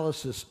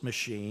dialysis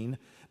machine,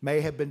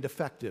 may have been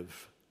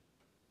defective.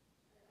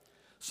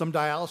 Some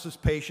dialysis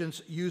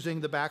patients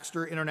using the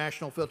Baxter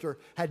International filter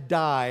had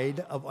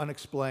died of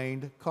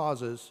unexplained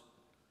causes.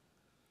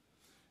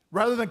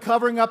 Rather than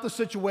covering up the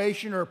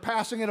situation or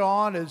passing it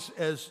on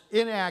as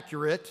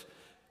inaccurate,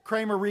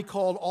 Kramer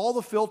recalled all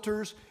the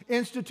filters,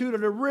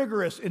 instituted a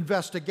rigorous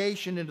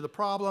investigation into the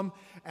problem,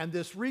 and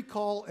this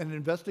recall and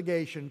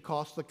investigation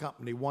cost the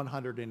company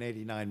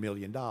 $189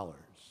 million.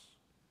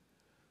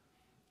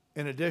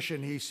 In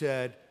addition, he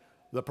said,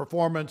 the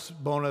performance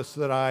bonus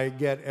that I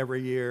get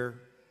every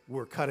year,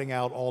 we're cutting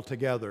out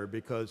altogether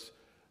because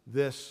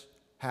this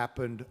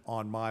happened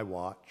on my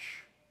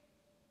watch.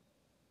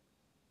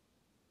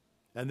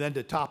 And then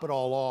to top it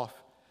all off,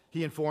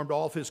 he informed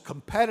all of his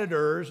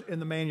competitors in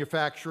the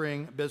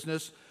manufacturing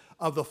business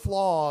of the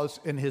flaws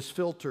in his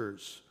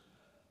filters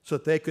so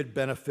that they could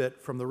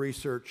benefit from the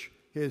research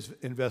his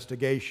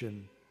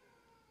investigation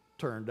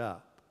turned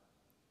up.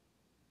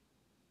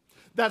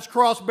 That's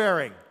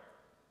cross-bearing,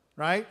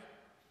 right?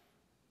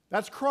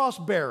 That's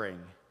cross-bearing.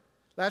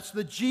 That's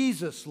the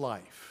Jesus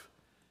life.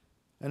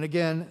 And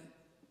again,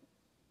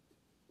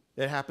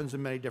 it happens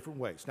in many different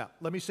ways. Now,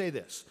 let me say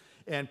this,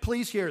 and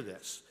please hear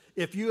this.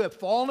 If you have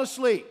fallen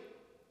asleep,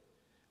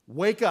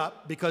 wake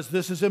up, because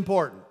this is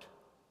important.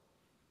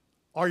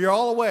 Are you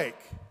all awake?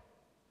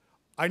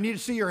 I need to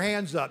see your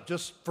hands up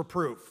just for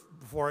proof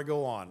before I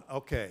go on.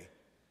 Okay.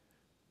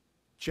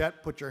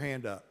 Chet, put your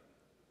hand up.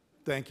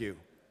 Thank you.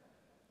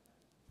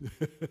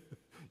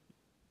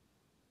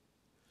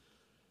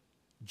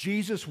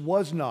 Jesus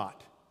was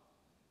not.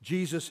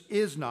 Jesus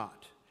is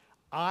not.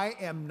 I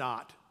am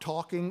not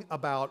talking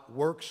about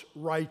works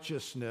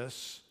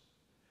righteousness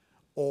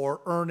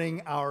or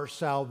earning our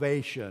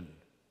salvation.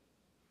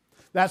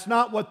 That's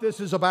not what this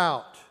is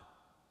about.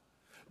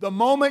 The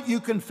moment you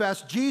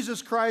confess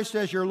Jesus Christ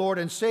as your Lord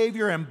and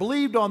Savior and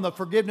believed on the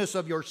forgiveness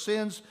of your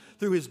sins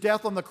through his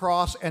death on the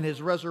cross and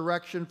his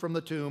resurrection from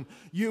the tomb,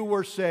 you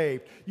were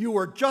saved. You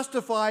were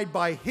justified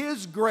by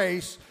his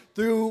grace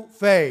through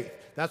faith.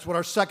 That's what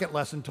our second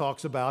lesson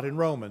talks about in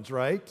Romans,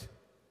 right?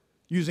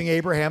 Using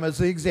Abraham as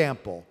the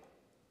example.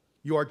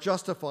 You are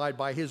justified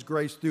by his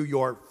grace through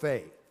your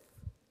faith.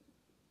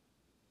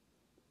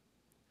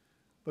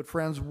 But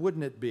friends,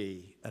 wouldn't it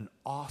be an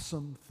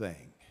awesome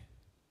thing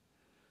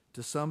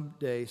to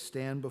someday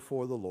stand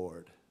before the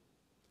Lord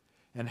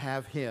and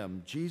have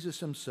him, Jesus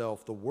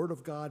himself, the Word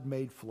of God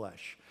made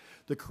flesh,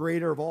 the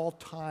creator of all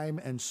time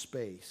and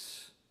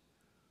space,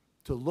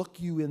 to look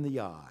you in the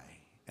eye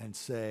and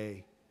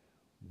say,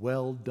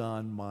 "Well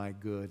done, my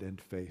good and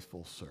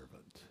faithful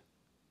servant."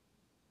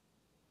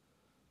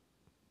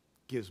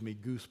 Gives me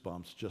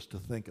goosebumps just to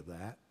think of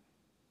that.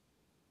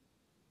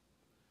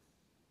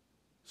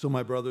 So,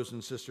 my brothers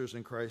and sisters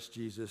in Christ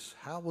Jesus,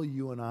 how will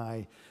you and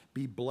I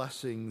be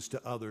blessings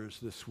to others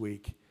this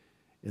week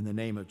in the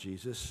name of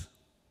Jesus?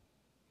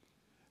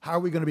 How are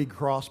we going to be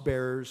cross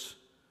bearers,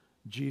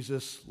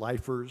 Jesus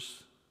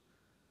lifers?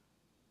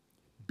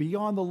 Be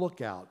on the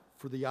lookout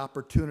for the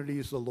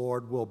opportunities the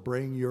Lord will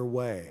bring your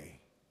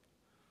way,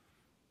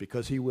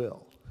 because he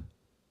will.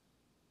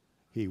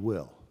 He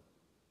will.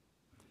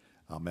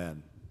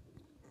 Amen.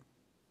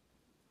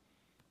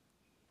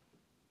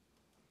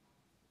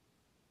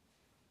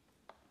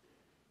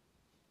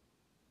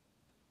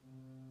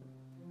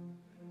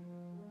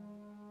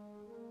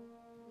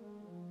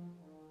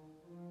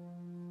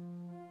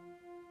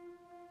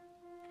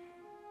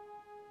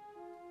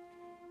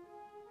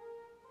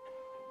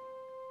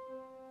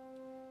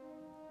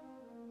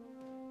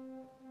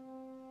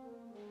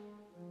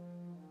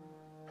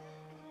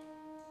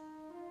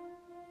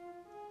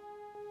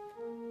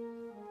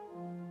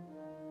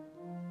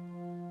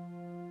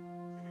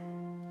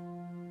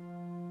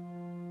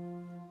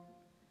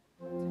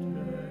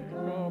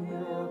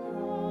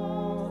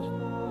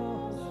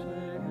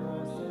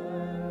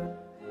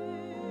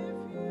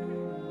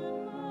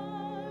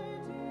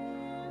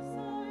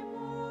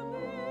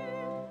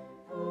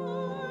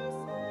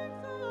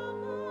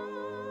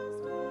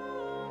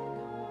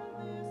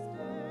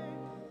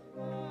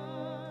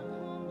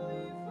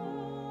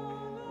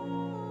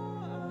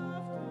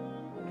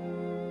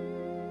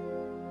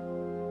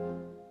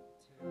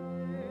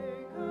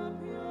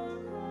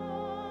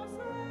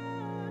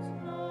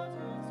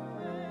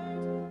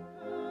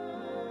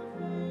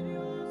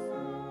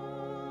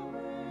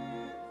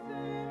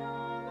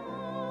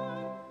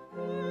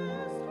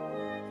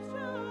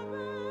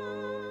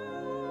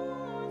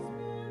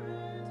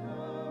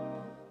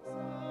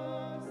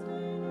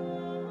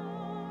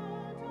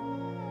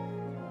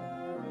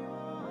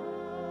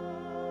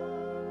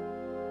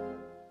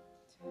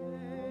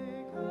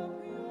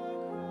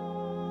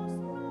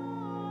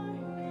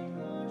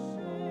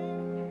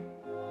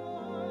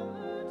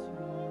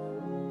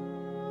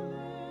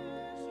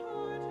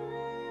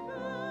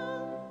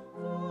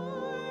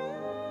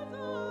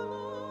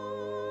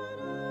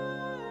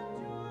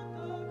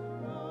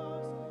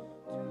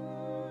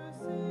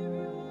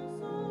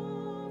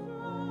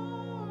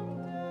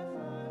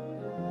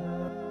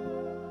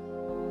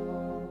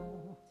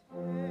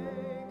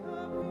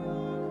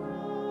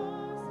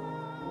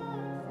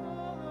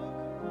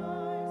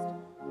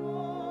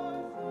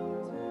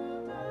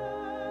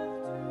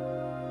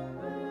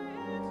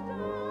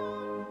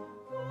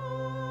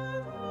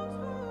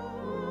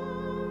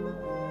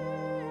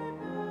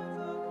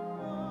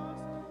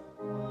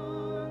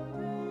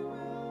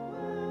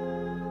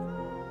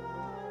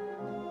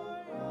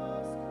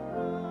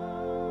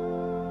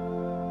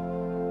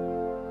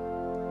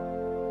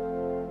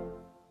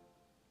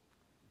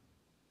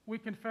 We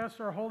confess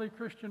our holy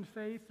Christian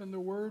faith in the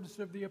words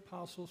of the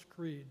Apostles'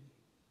 Creed.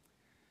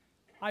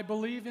 I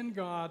believe in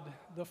God,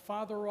 the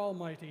Father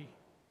Almighty,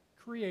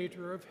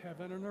 creator of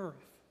heaven and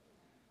earth.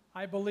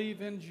 I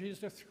believe in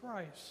Jesus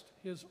Christ,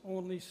 his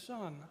only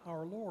Son,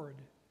 our Lord.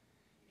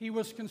 He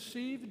was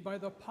conceived by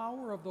the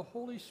power of the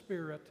Holy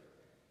Spirit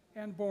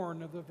and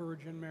born of the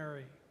Virgin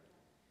Mary.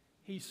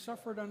 He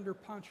suffered under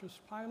Pontius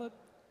Pilate,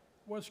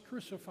 was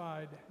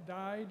crucified,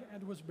 died,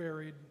 and was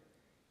buried.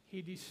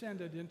 He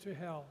descended into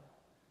hell.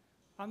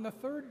 On the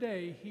third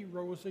day, he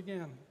rose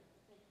again.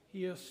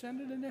 He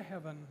ascended into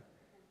heaven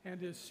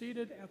and is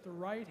seated at the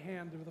right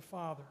hand of the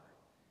Father.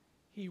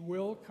 He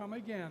will come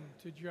again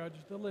to judge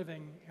the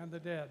living and the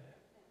dead.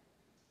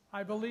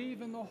 I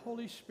believe in the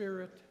Holy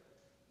Spirit,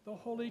 the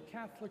Holy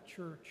Catholic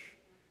Church,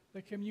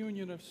 the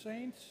communion of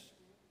saints,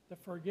 the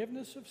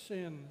forgiveness of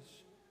sins,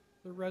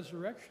 the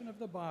resurrection of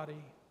the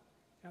body,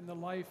 and the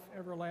life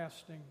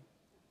everlasting.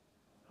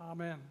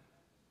 Amen.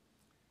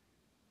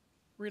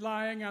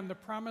 Relying on the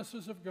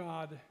promises of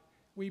God,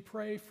 we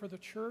pray for the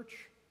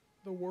church,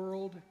 the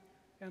world,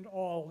 and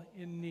all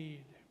in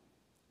need.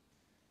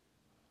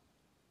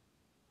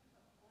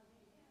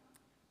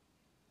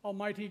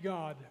 Almighty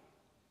God,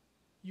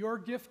 your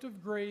gift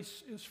of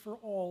grace is for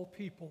all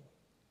people.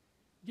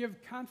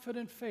 Give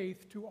confident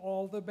faith to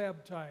all the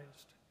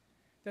baptized,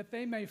 that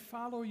they may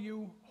follow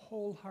you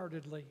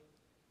wholeheartedly.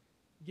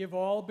 Give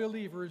all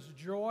believers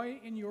joy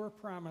in your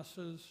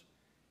promises,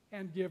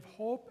 and give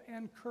hope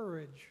and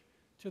courage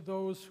to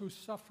those who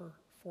suffer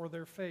for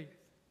their faith.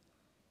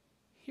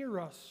 Hear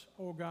us,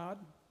 O God.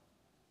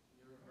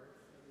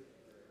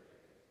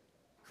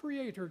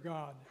 Creator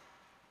God,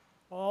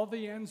 all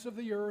the ends of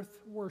the earth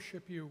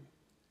worship you.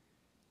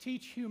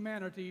 Teach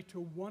humanity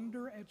to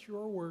wonder at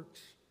your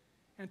works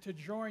and to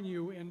join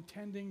you in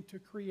tending to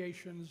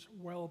creation's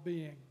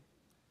well-being.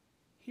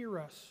 Hear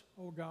us,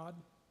 O God.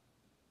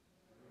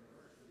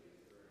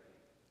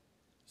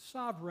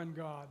 Sovereign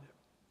God,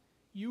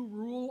 you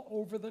rule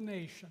over the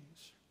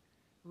nations.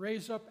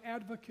 Raise up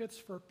advocates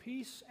for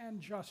peace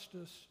and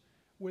justice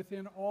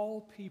within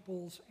all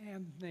peoples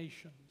and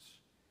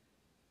nations.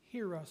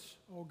 Hear us,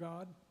 O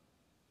God.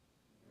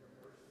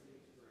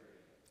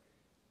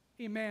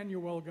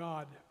 Emmanuel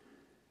God,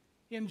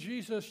 in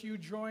Jesus you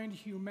joined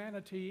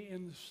humanity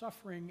in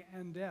suffering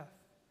and death.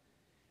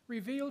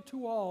 Reveal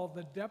to all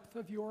the depth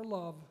of your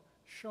love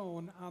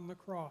shown on the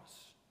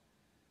cross.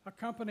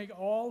 Accompany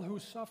all who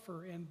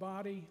suffer in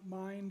body,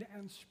 mind,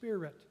 and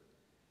spirit.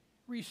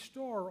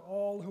 Restore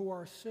all who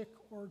are sick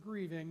or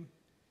grieving,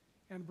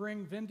 and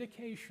bring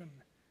vindication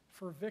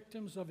for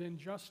victims of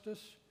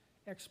injustice,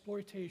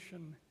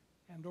 exploitation,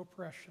 and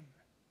oppression.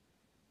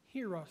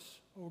 Hear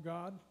us, O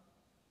God.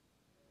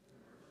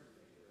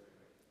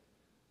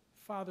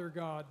 Father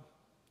God,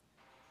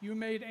 you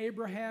made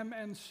Abraham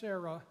and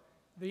Sarah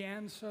the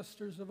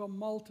ancestors of a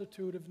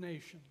multitude of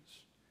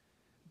nations.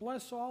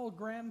 Bless all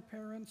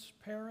grandparents,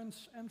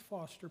 parents, and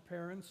foster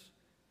parents,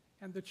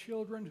 and the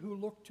children who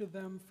look to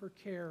them for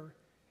care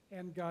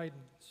and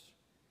guidance.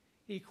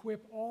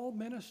 Equip all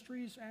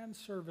ministries and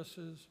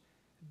services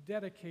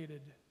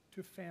dedicated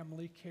to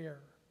family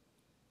care.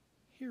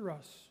 Hear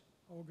us,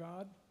 O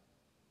God.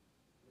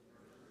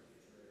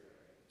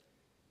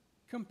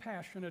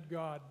 Compassionate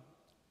God,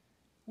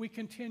 we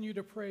continue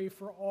to pray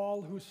for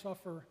all who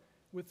suffer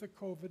with the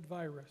COVID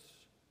virus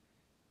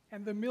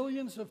and the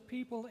millions of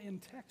people in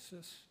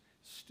Texas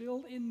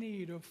still in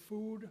need of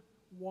food,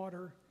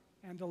 water,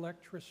 and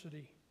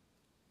electricity.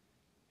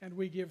 And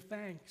we give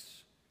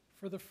thanks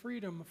for the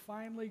freedom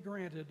finally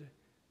granted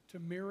to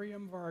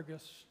Miriam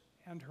Vargas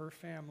and her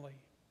family.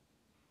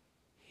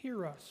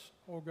 Hear us,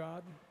 O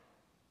God.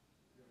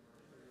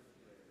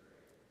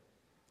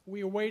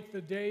 We await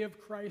the day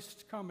of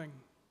Christ's coming.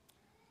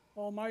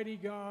 Almighty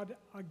God,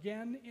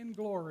 again in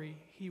glory,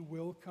 he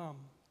will come.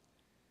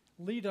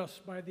 Lead us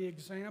by the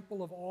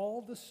example of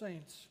all the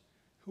saints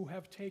who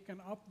have taken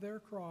up their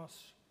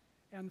cross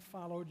and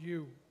followed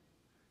you,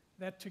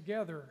 that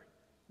together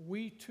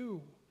we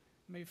too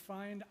may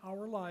find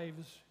our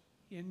lives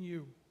in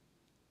you.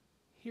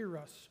 Hear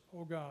us,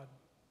 O God.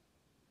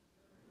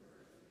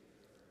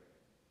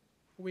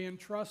 We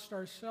entrust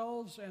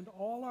ourselves and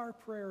all our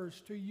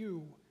prayers to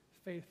you,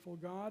 faithful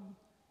God,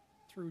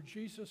 through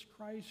Jesus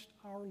Christ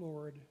our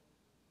Lord.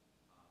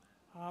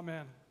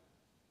 Amen.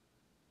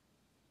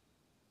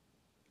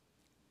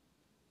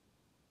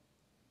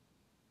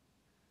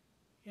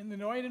 In the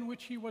night in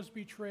which he was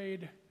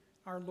betrayed,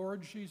 our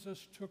Lord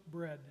Jesus took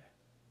bread.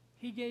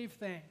 He gave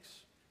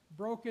thanks,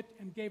 broke it,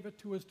 and gave it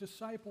to his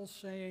disciples,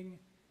 saying,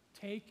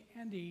 "Take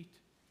and eat.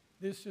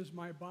 This is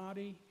my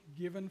body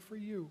given for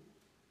you.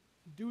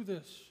 Do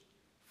this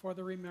for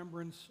the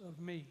remembrance of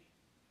me."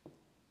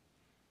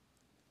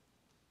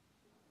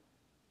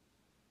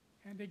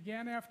 And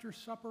again after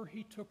supper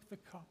he took the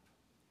cup,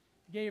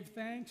 gave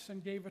thanks,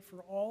 and gave it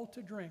for all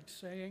to drink,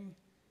 saying,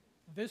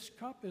 "This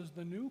cup is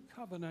the new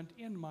covenant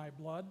in my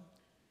blood.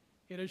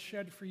 It is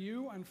shed for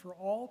you and for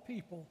all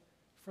people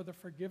for the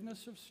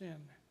forgiveness of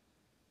sin.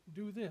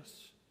 Do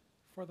this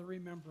for the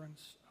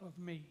remembrance of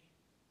me."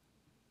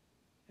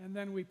 and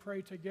then we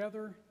pray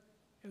together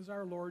as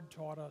our Lord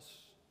taught us.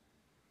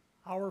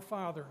 Our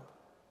Father,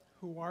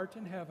 who art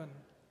in heaven,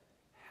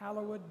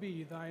 hallowed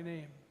be thy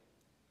name.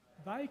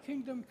 Thy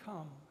kingdom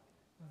come,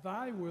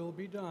 thy will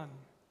be done,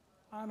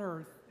 on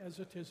earth as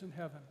it is in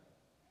heaven.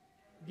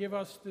 Give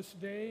us this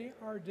day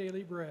our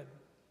daily bread,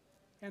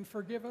 and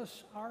forgive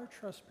us our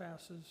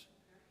trespasses,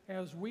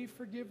 as we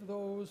forgive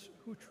those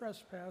who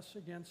trespass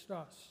against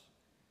us.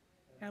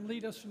 And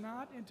lead us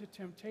not into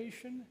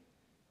temptation,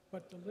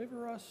 but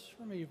deliver us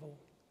from evil.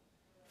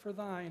 For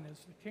thine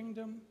is the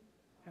kingdom,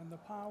 and the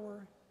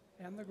power,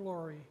 and the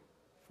glory,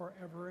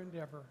 forever and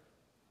ever.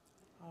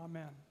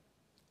 Amen.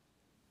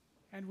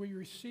 And we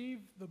receive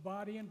the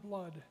body and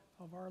blood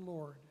of our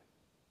Lord.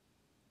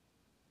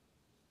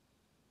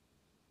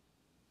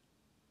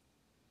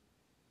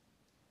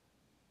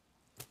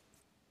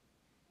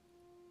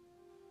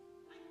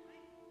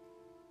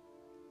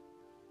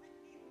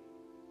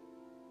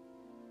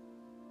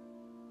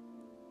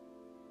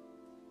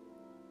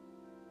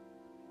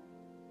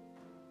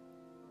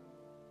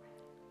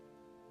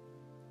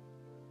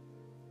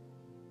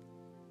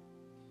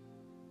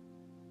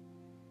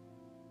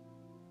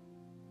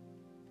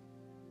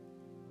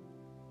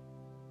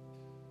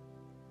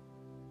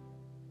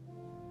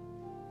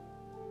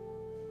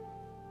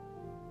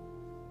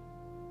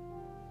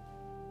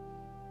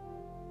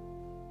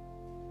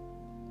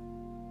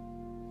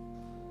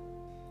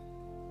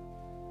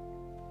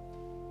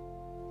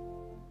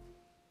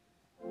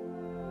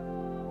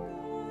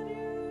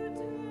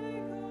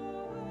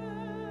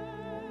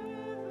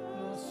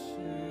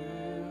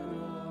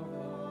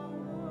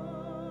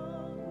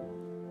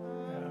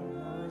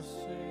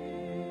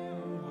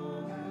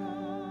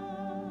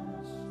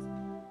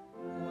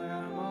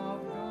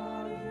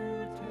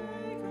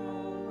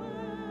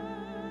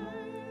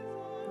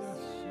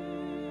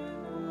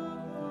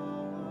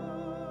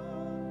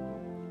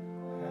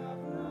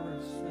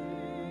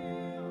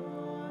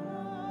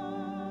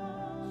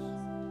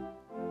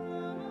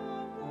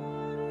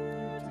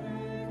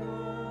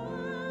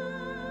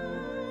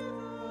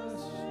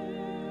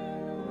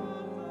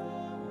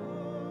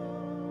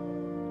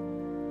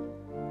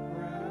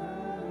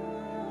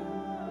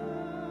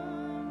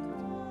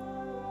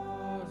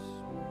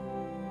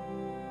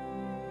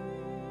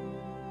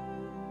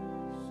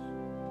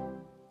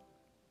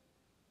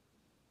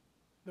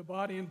 The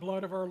body and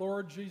blood of our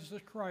Lord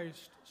Jesus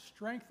Christ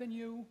strengthen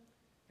you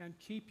and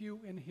keep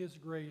you in his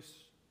grace.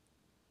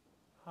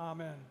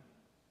 Amen.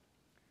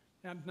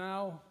 And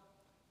now,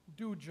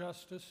 do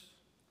justice,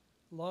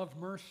 love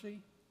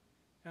mercy,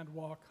 and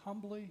walk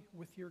humbly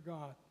with your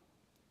God.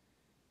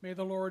 May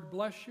the Lord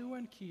bless you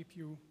and keep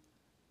you.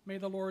 May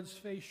the Lord's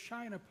face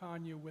shine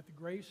upon you with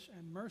grace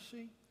and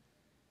mercy.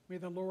 May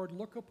the Lord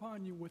look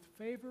upon you with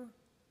favor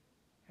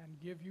and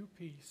give you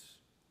peace.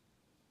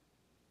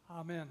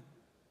 Amen.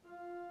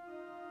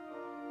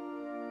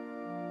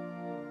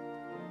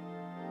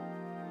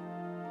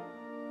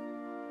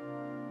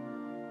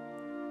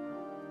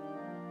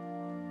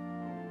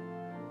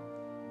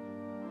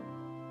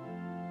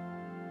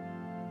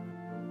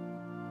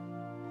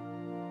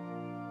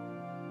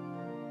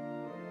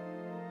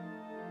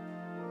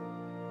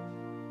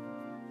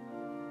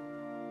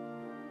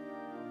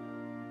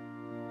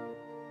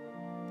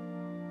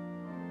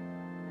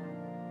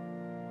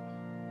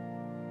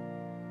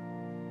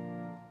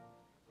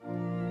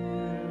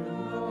 Give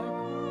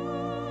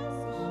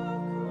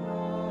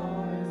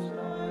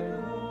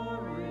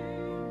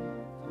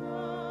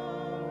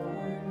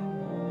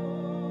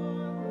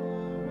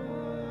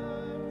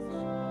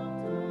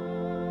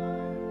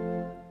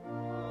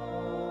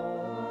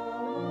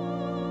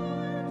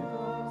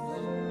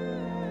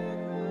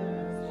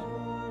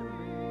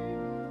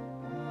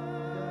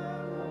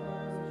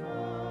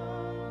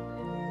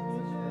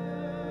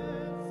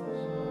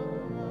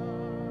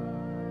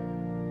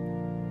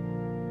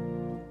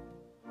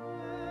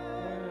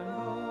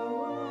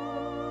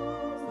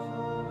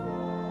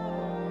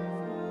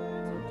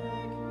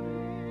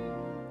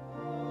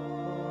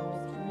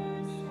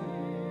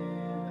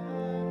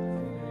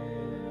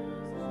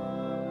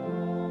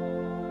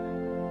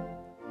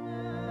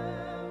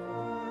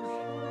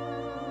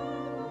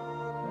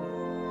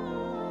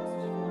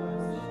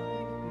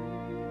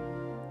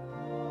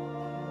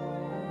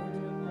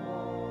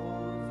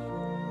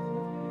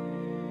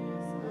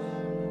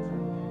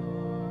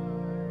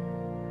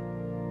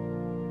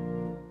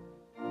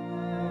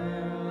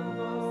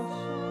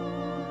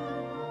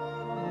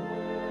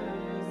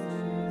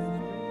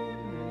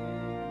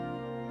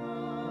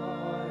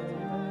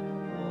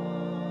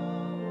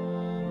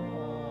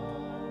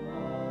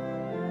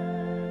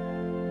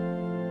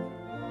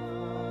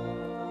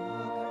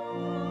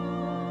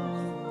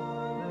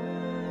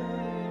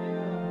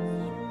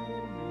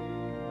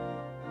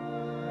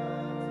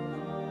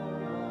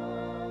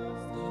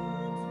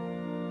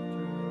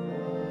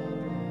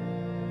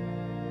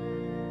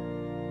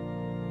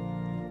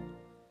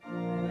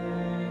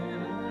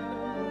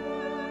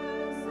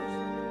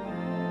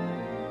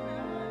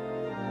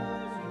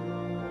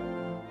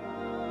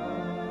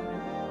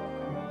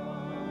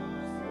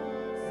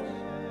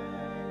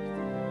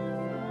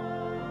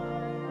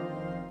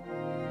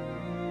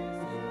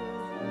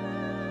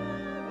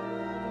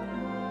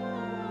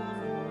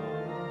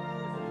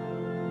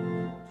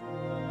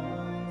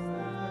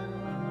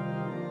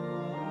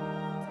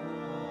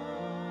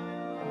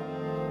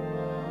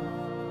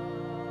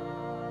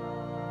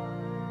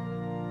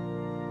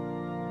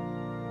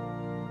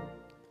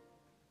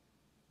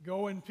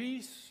Go in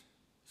peace,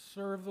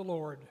 serve the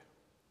Lord.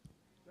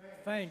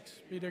 Thanks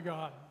be to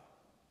God.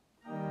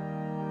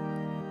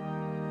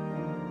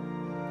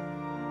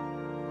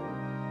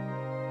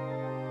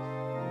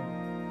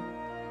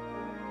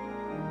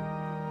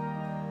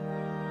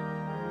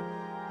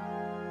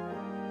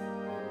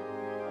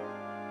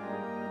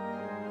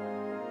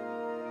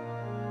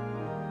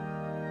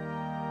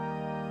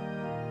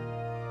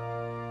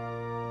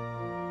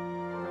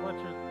 I'll let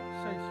you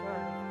say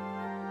sorry.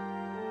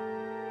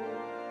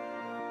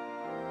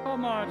 So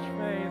much,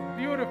 Faith.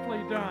 Beautifully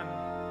done.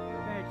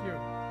 Thank you.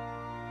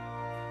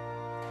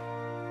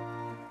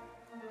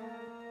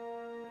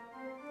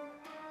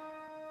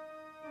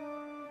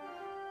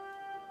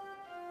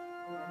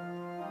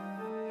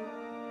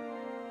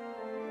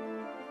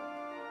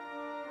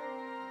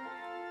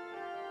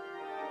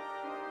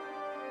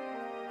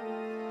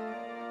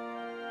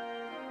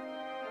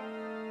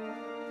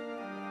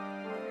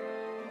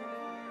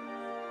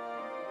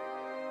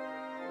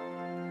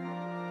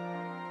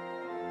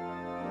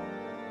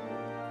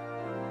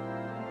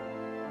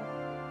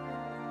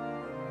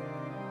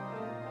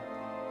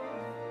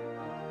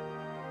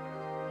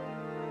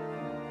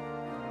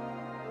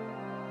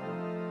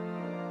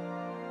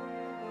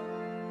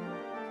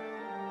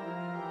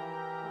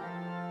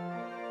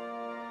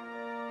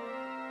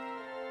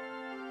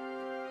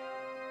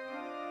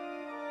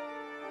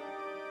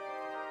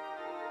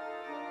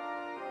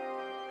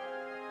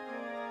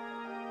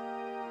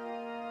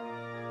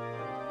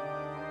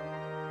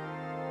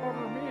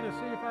 Over me to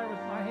see if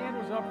my hand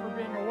was up for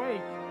being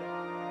awake.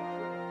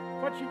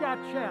 What you got,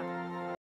 Chet?